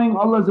blood flowing,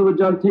 Allah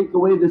take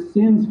away the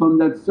sins from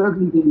that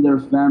servant and their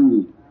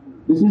family.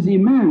 This is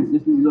immense,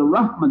 this is a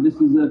rahmah, this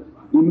is a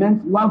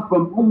immense love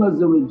from Allah,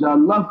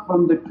 love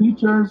from the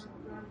creatures,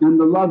 and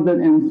the love that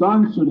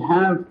insan should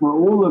have for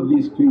all of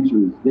these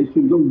creatures. They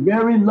should go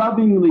very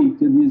lovingly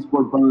to these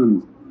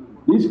qurbans.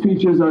 These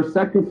creatures are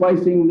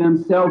sacrificing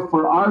themselves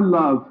for our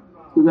love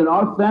so that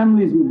our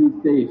families will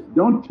be safe.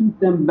 Don't treat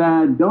them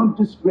bad, don't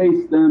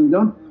disgrace them,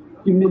 don't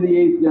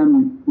humiliate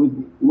them with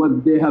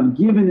what they have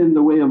given in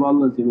the way of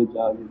Allah,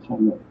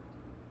 inshaAllah.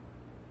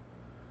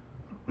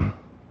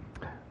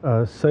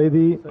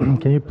 Sayyidi,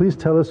 can you please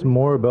tell us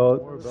more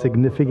about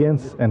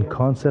significance and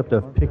concept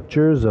of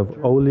pictures of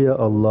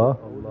awliyaullah?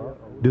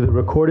 Do the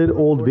recorded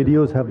old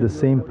videos have the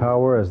same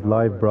power as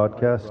live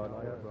broadcast?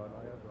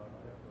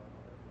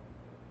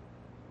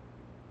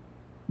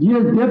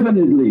 Yes,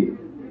 definitely.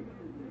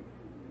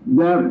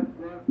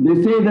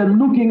 They say that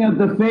looking at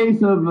the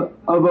face of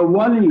a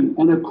wali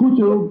and a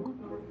kutub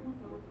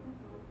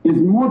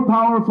is more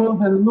powerful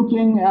than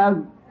looking at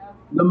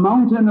the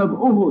mountain of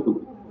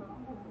Uhud.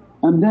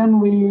 And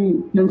then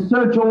we can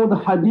search all the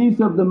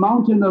hadith of the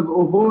mountain of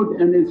Uhud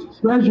and its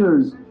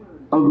treasures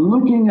of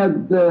looking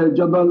at the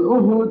Jabal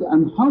Uhud,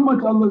 and how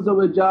much Allah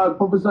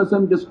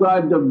Prophet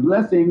described of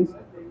blessings,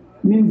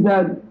 means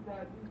that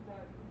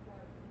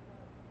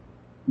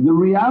the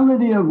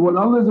reality of what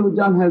Allah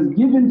has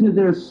given to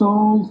their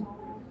souls,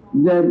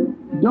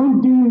 that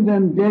don't deem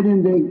them dead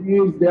in their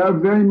graves, they are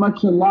very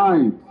much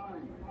alive.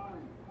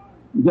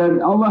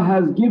 That Allah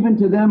has given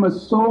to them a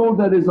soul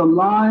that is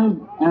alive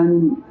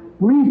and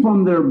free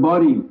from their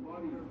body.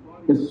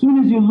 As soon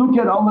as you look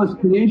at Allah's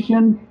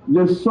creation,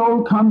 their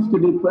soul comes to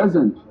be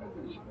present.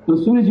 So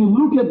as soon as you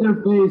look at their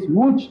face,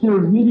 watch their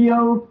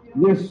video,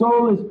 their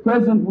soul is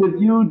present with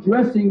you,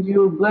 dressing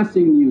you,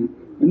 blessing you.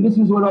 And this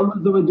is what Allah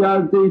says,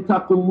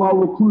 Ittaqullah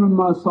wa kunu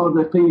ma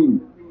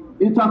sadiqeen.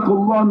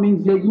 Ittaqullah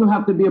means that you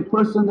have to be a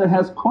person that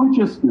has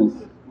consciousness.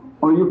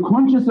 Are you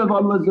conscious of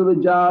Allah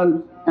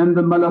and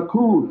the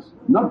malakut,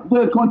 not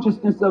the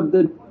consciousness of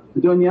the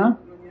dunya?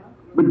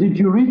 But did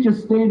you reach a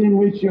state in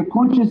which you're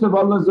conscious of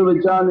Allah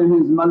and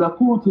His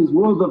malakut, His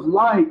world of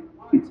light?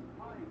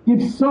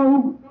 If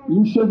so,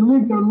 you should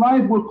live your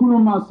life wa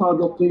kunu ma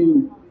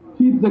sadiqeen.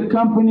 Keep the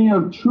company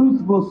of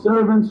truthful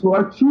servants who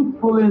are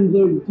truthful in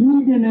their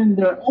deed and in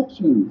their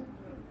actions.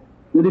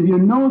 That if you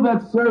know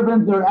that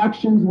servant, their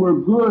actions were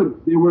good,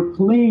 they were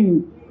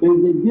clean, they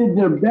did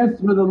their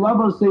best for the love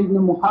of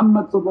Sayyidina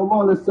Muhammad,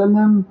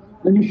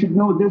 then you should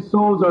know their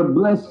souls are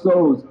blessed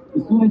souls.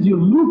 As soon as you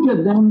look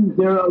at them,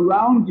 they're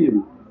around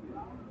you.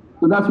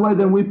 So that's why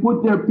then we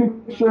put their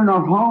picture in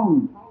our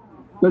home,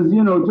 because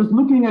just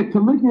looking at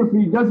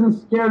calligraphy doesn't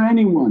scare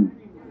anyone.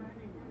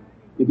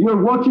 If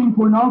you're watching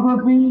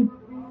pornography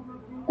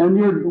and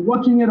you're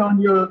watching it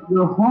on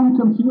your home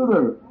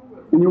computer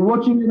and you're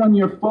watching it on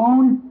your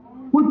phone,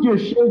 put your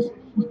Shaykh's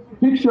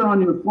picture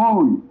on your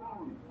phone.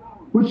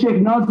 Put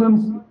Shaykh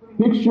Nazim's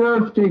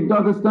picture, Shaykh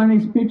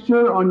Dagestani's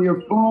picture on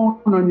your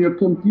phone, on your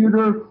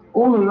computer,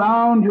 all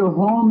around your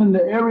home in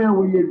the area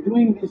where you're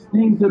doing these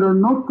things that are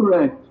not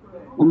correct,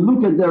 and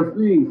look at their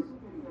face.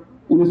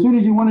 And as soon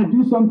as you want to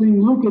do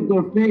something, look at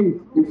their face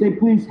and say,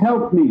 please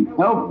help me,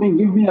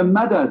 give me a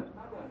madad.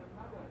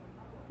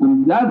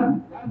 And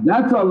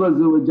that's Allah's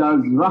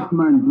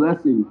rahmah and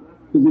blessing,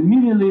 because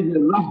immediately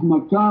their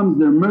rahmah comes,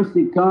 their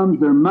mercy comes,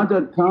 their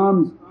madad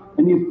comes,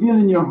 and you feel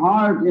in your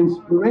heart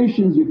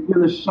inspirations, you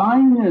feel a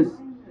shyness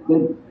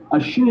that I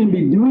shouldn't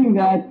be doing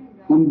that,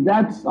 and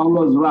that's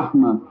Allah's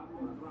rahmah.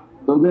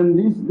 So then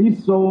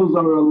these souls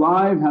are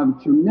alive,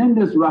 have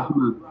tremendous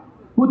rahmah.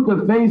 Put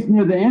the face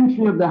near the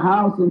entry of the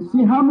house and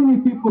see how many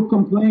people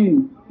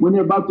complain when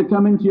they're about to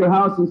come into your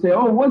house and say,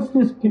 oh, what's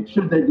this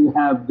picture that you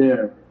have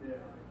there?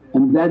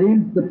 And that is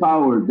the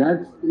power,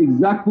 that's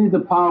exactly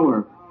the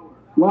power.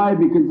 Why?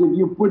 Because if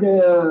you put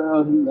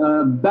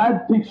a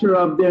bad picture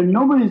up there,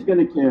 nobody's going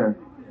to care.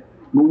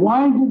 But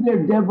why do their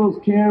devils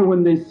care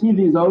when they see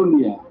these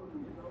awliya?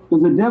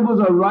 Because the devils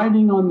are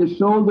riding on the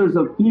shoulders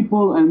of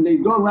people and they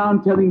go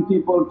around telling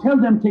people, tell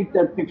them take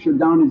that picture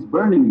down, it's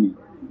burning me.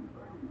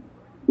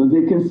 Because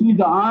they can see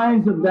the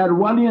eyes of that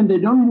wali and they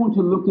don't want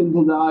to look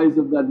into the eyes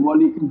of that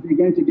wali because they're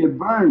going to get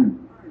burned.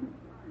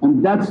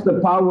 And that's the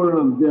power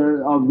of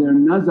their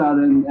nazar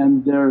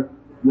and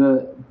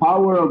the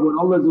power of what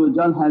Allah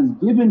has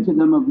given to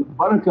them of the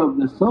barakah of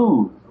the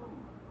soul.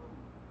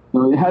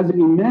 So it has an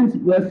immense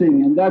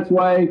blessing, and that's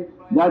why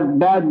that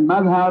bad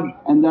madhab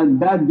and that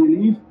bad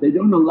belief they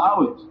don't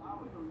allow it.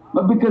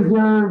 But because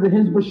they're the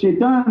hizb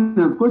shaitan,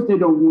 of course they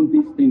don't want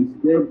these things,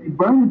 they're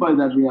burned by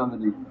that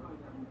reality.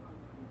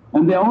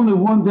 And they only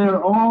want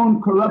their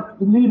own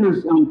corrupt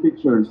leaders on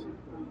pictures.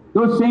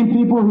 Those same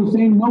people who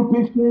say no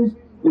pictures,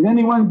 if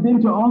anyone's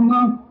been to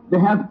Umrah, they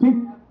have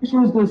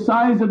pictures the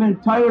size of an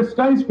entire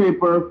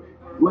skyscraper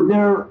with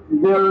their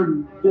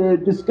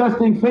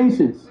disgusting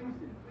faces.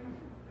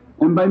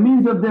 And by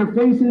means of their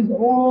faces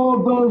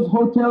all those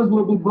hotels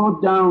will be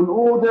brought down,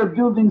 all their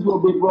buildings will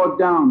be brought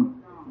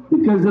down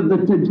because of the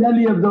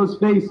tajalli of those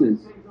faces.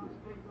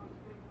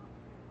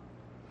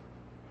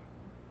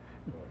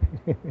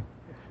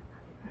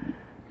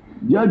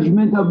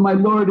 Judgment of my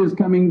Lord is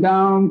coming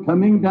down,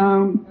 coming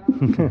down.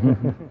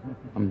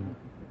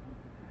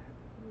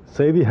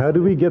 Sayyidi, how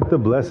do we get the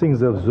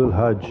blessings of Zul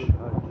Hajj,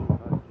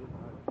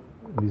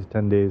 these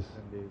 10 days?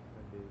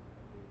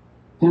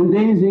 10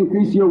 days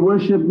increase your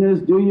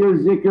worshipness, do your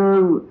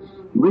zikr,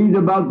 read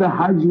about the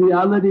Hajj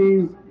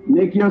realities,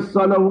 make your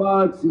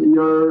salawats,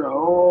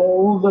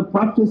 all the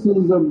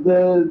practices of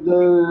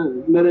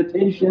the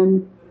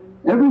meditation,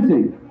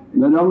 everything.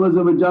 Let Allah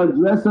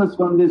dress us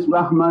from this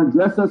rahmah,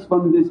 dress us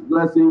from this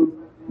blessing.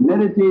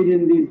 Meditate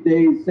in these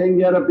days saying,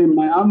 Ya Rabbi,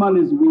 my amal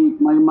is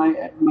weak,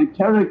 my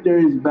character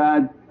is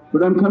bad,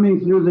 but I'm coming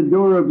through the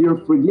door of your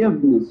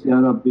forgiveness, Ya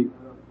Rabbi.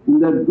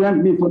 And that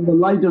grant me from the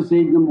light of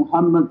Sayyidina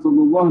Muhammad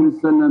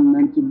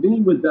and to be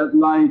with that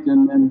light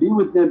and be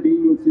with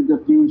Nabiyyin,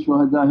 Siddiqeen,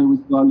 Shuhada'i wa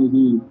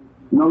Saliheen.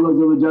 And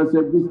Allah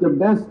said, this is the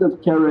best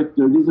of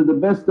character, these are the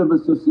best of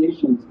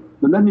associations.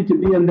 So let me to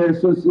be in their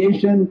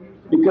association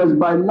because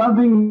by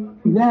loving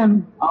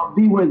them I'll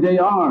be where they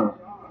are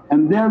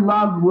and their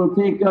love will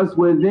take us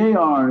where they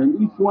are,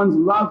 and each one's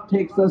love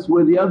takes us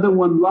where the other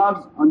one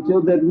loves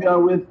until that we are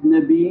with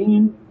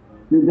Nabiyyin,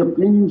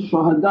 Siddiqeen,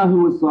 Shuhada'i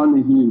wa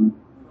Saliheen.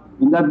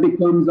 And that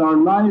becomes our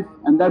life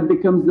and that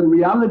becomes the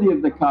reality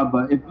of the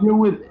Kaaba. If you're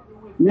with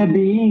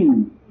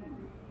Nabiyyin,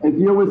 if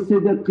you're with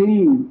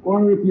Siddiqeen,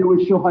 or if you're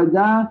with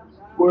Shuhada,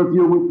 or if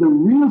you're with the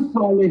real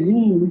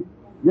Saliheen,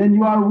 then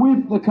you are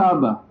with the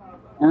Kaaba.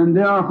 And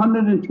there are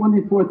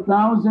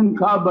 124,000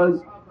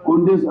 Kaabas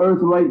on this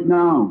earth right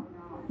now,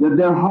 that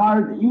their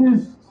heart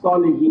is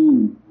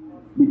Saliheen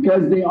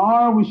because they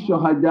are with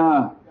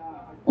Shuhada.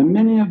 And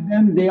many of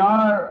them they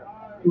are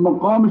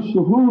maqam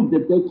al-shuhud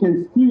that they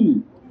can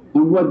see.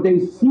 And what they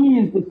see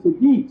is the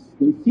Siddiqs,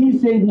 they see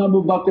Sayyidina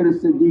Abu Bakr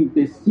as-Siddiq,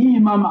 they see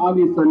Imam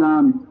Ali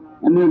salam,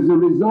 and as a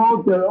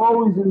result they're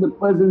always in the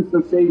presence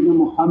of Sayyidina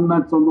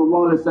Muhammad. So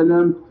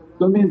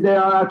it means they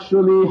are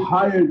actually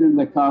higher than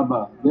the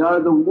Kaaba, they are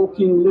the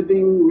walking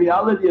living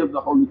reality of the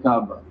holy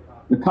Kaaba.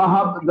 The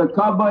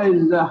Kaaba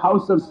is a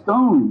house of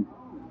stone,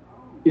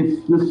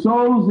 it's the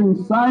souls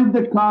inside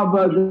the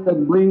Kaaba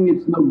that bring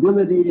its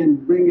nobility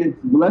and bring its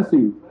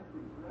blessing.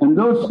 And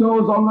those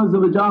souls Allah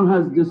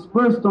has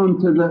dispersed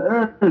onto the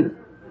earth.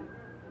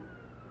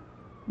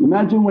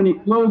 Imagine when He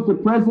closed the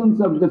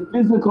presence of the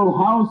physical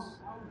house,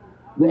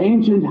 the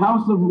ancient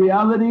house of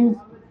realities,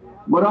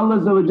 what Allah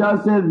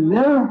said,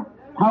 their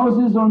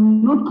houses are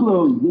not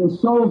closed, their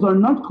souls are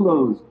not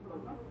closed.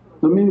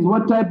 So it means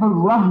what type of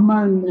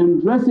rahmah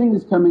and dressing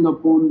is coming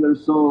upon their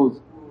souls,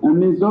 and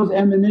means those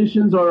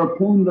emanations are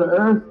upon the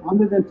earth,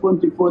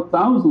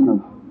 124,000 of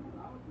them,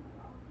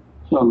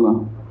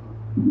 inshaAllah.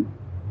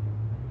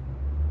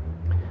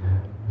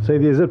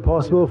 Sayyidi, is it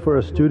possible for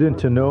a student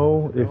to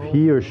know if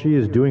he or she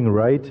is doing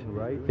right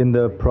in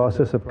the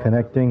process of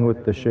connecting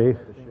with the shaykh?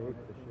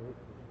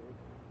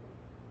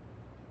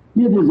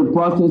 Yeah, there's a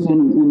process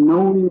in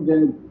knowing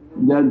that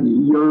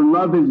your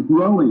love is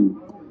growing.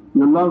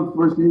 Your love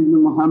for Sayyidina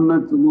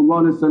Muhammad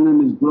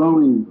is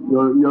growing,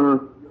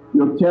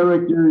 your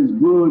character is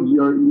good,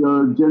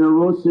 your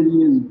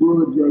generosity is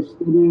good, you're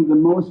studying the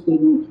most that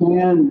you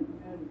can.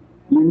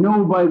 You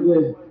know by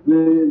the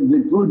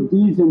good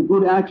deeds and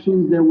good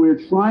actions that we're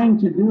trying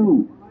to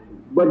do,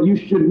 but you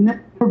should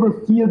never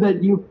feel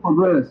that you've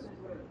progressed.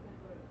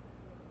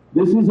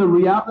 This is a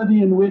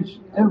reality in which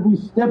every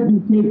step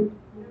you take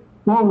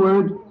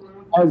forward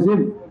as if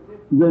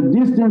the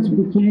distance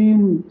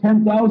became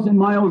 10,000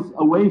 miles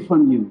away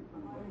from you.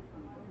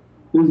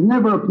 There's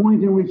never a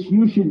point in which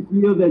you should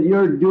feel that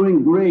you're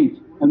doing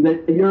great and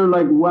that you're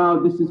like, wow,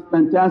 this is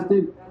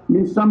fantastic.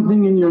 Means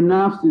something in your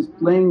nafs is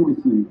playing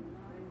with you.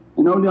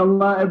 And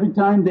awliyaullah every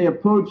time they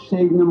approach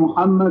Sayyidina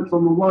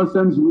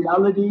Muhammad's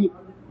reality,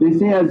 they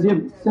say as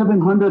if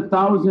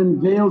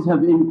 700,000 veils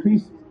have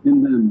increased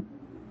in them.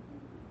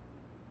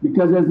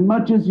 because as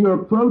much as you're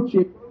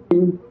approaching,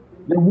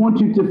 they want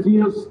you to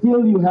feel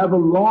still you have a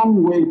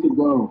long way to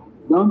go.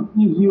 Don't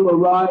think you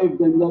arrived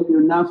and let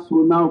your nafs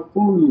will now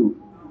fool you.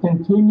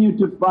 Continue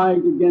to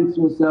fight against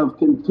yourself,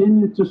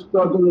 continue to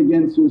struggle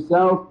against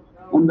yourself,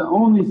 and the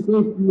only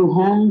safety you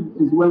have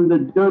is when the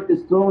dirt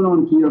is thrown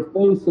onto your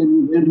face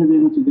and you've entered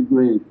into the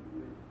grave.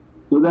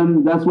 So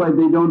then that's why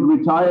they don't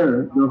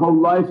retire, their whole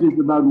life is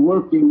about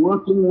working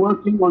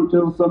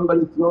until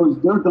somebody throws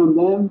dirt on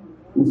them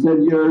and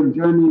said, your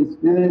journey is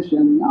finished,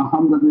 and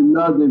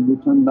alhamdulillah they've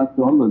returned back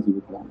to Allah.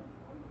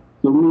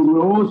 So we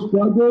all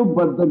struggle,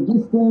 but the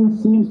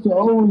distance seems to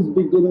always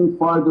be getting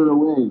farther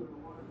away,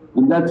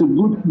 and that's a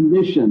good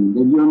condition,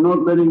 that you're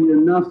not letting your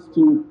nafs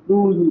to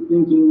fool you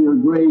thinking you're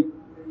great,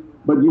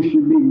 but you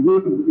should be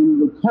good in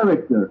the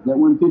character, that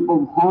when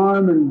people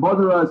harm and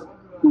bother us,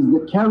 is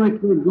the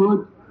character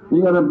good?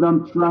 Ya Rabbi,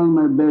 I'm trying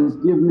my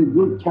best, give me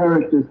good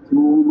character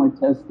through all my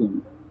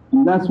testing,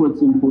 and that's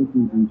what's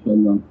important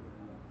inshaAllah.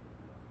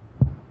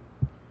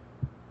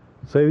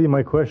 Sayyidi,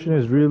 my question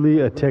is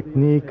really a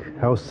technique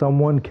how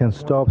someone can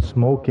stop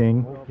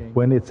smoking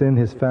when it's in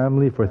his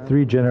family for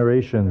 3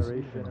 generations,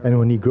 and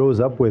when he grows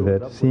up with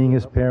it, seeing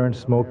his parents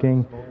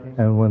smoking,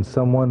 and when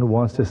someone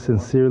wants to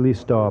sincerely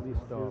stop.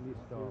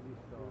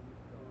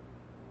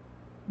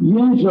 Yeah,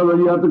 inshaAllah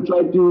you have to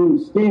try to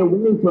stay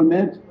away from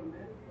it,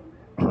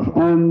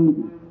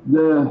 and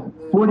the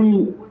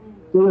 40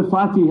 Surah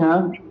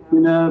Fatiha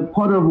in a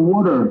pot of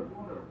water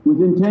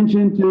with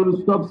intention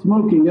to stop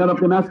smoking. Ya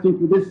Rabbi, I'm asking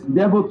for this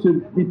devil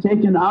to be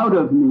taken out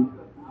of me.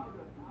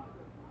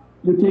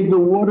 You take the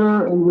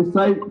water and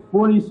recite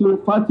 40 Surah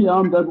Fatiha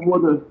on that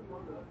water,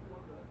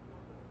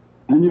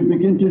 and you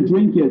begin to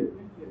drink it,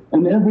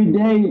 and every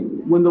day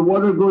when the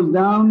water goes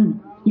down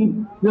keep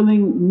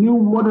filling new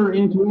water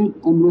into it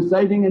and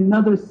reciting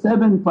another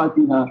 7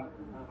 Fatiha,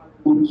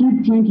 and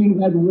keep drinking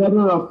that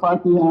water of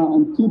Fatiha,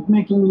 and keep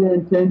making your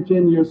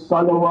intention, your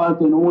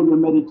salawat and all your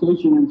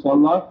meditation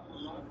inshaAllah.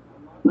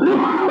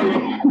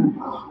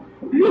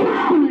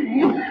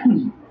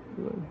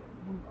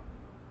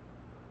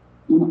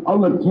 And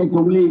Allah take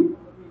away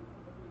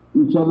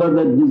inshaAllah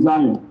that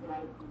desire.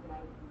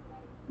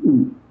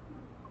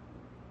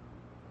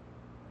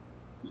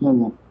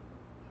 InshaAllah.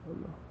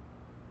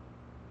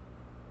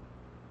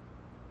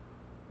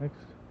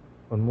 Next,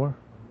 one more.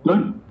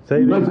 Good?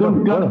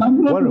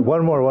 Sayyidi,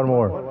 one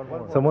more.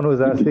 Someone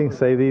was asking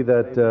Sayyidi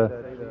that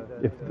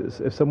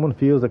if someone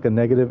feels like a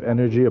negative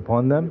energy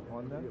upon them,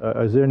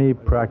 is there any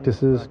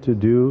practices to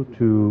do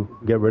to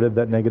get rid of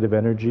that negative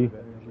energy?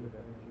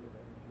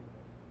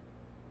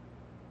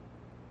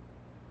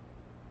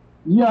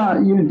 Yeah,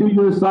 you do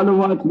your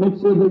salawat, make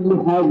sure that you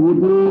have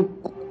wudu,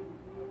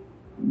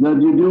 that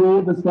you do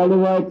all the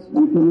salawats.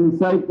 You can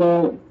recite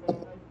the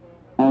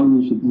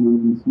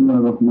Bismillah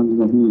ar-Rahman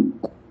ar-Rahim.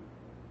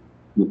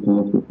 You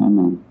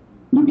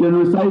can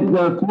recite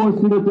the 4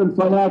 Surat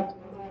al-Salat,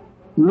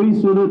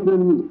 3 Surat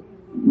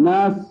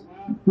al-Nas,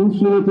 2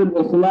 Surat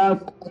al-Ikhlas,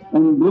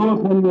 and blow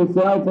upon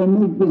yourself and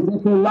make the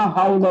zikr, La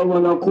hawla wa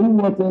la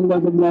quwwata illa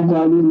billahi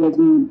aliyyil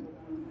azim.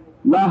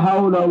 La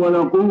hawla wa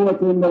la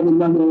quwwata illa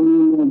billahi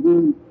aliyyil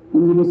azim.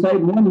 And you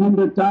recite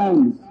 100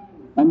 times,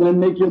 and then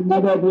make your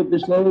madad with the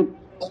shaykh,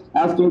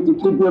 asking to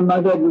keep your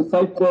madad,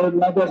 recite the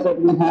madad that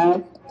we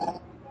have.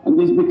 And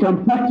these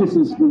become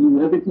practices for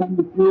you. Every time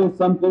you feel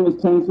something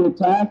is trying to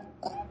attack,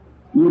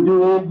 you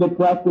do all the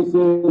practices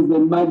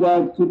and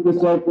madad, keep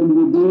yourself in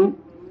wudu,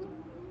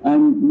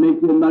 and make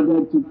your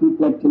madad to keep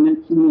that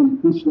connection and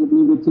push that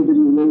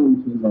negativity away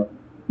inshaAllah.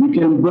 You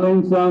can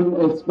burn some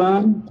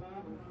isfan,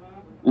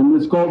 and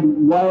it's called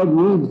wild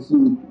wood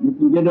seed. You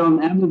can get it on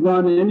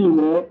Amazon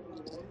anywhere,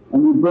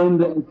 and you burn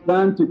the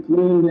isfan to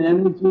clean the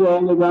energy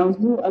all around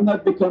you, and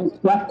that becomes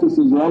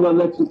practices. Allah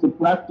lets you to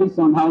practice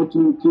on how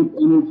to keep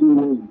energy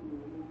away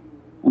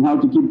and how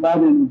to keep bad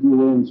energy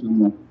away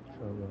inshaAllah.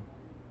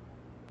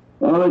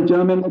 Alright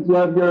gentlemen, let's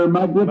have your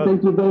maghrib.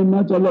 Thank you very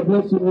much. Allah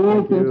bless you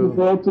all. Thank you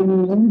for all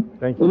tuning in.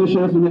 Thank you. إلى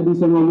شرف النبي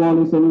صلى الله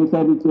عليه وسلم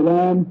وصحبه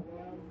الكرام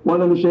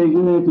وعلى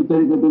مشايخنا في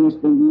طريقة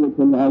النشبندية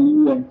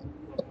العالية،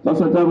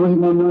 خاصة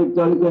رحمة من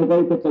طريقة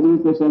غير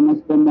خليفة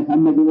شيخ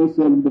محمد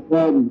ياسر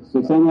البخاري،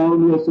 سيدنا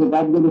أولي الشيخ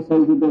عبد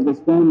السيد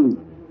الداغستاني،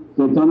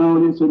 سيدنا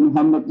أولي الشيخ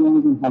محمد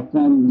جاهز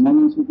الحقاني،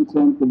 مولانا الشيخ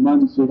حسين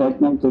كرماني، الشيخ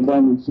عثمان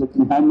كرماني، الشيخ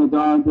محمد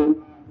عادل،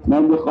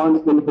 مولانا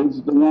خالد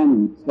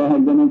الحجدياني،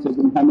 صاحب زمان الشيخ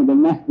محمد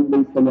المهدي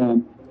عليه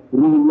السلام،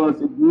 روح الله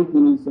صديق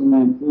عليه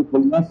السلام، شيخ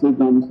الله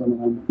سيدنا عليه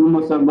السلام،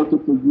 ثم سبق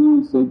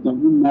التدريس سيدنا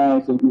عمر،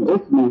 سيدنا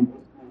عثمان،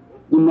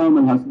 إمام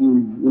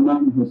الحسين،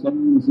 إمام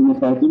الحسين، سيدنا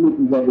فاطمة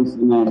زهراء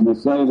السلام،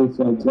 وسائر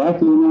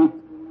السادات لنا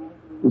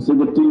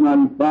وصدقين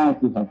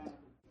الفاتحة.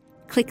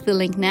 Click the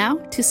link now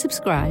to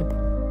subscribe.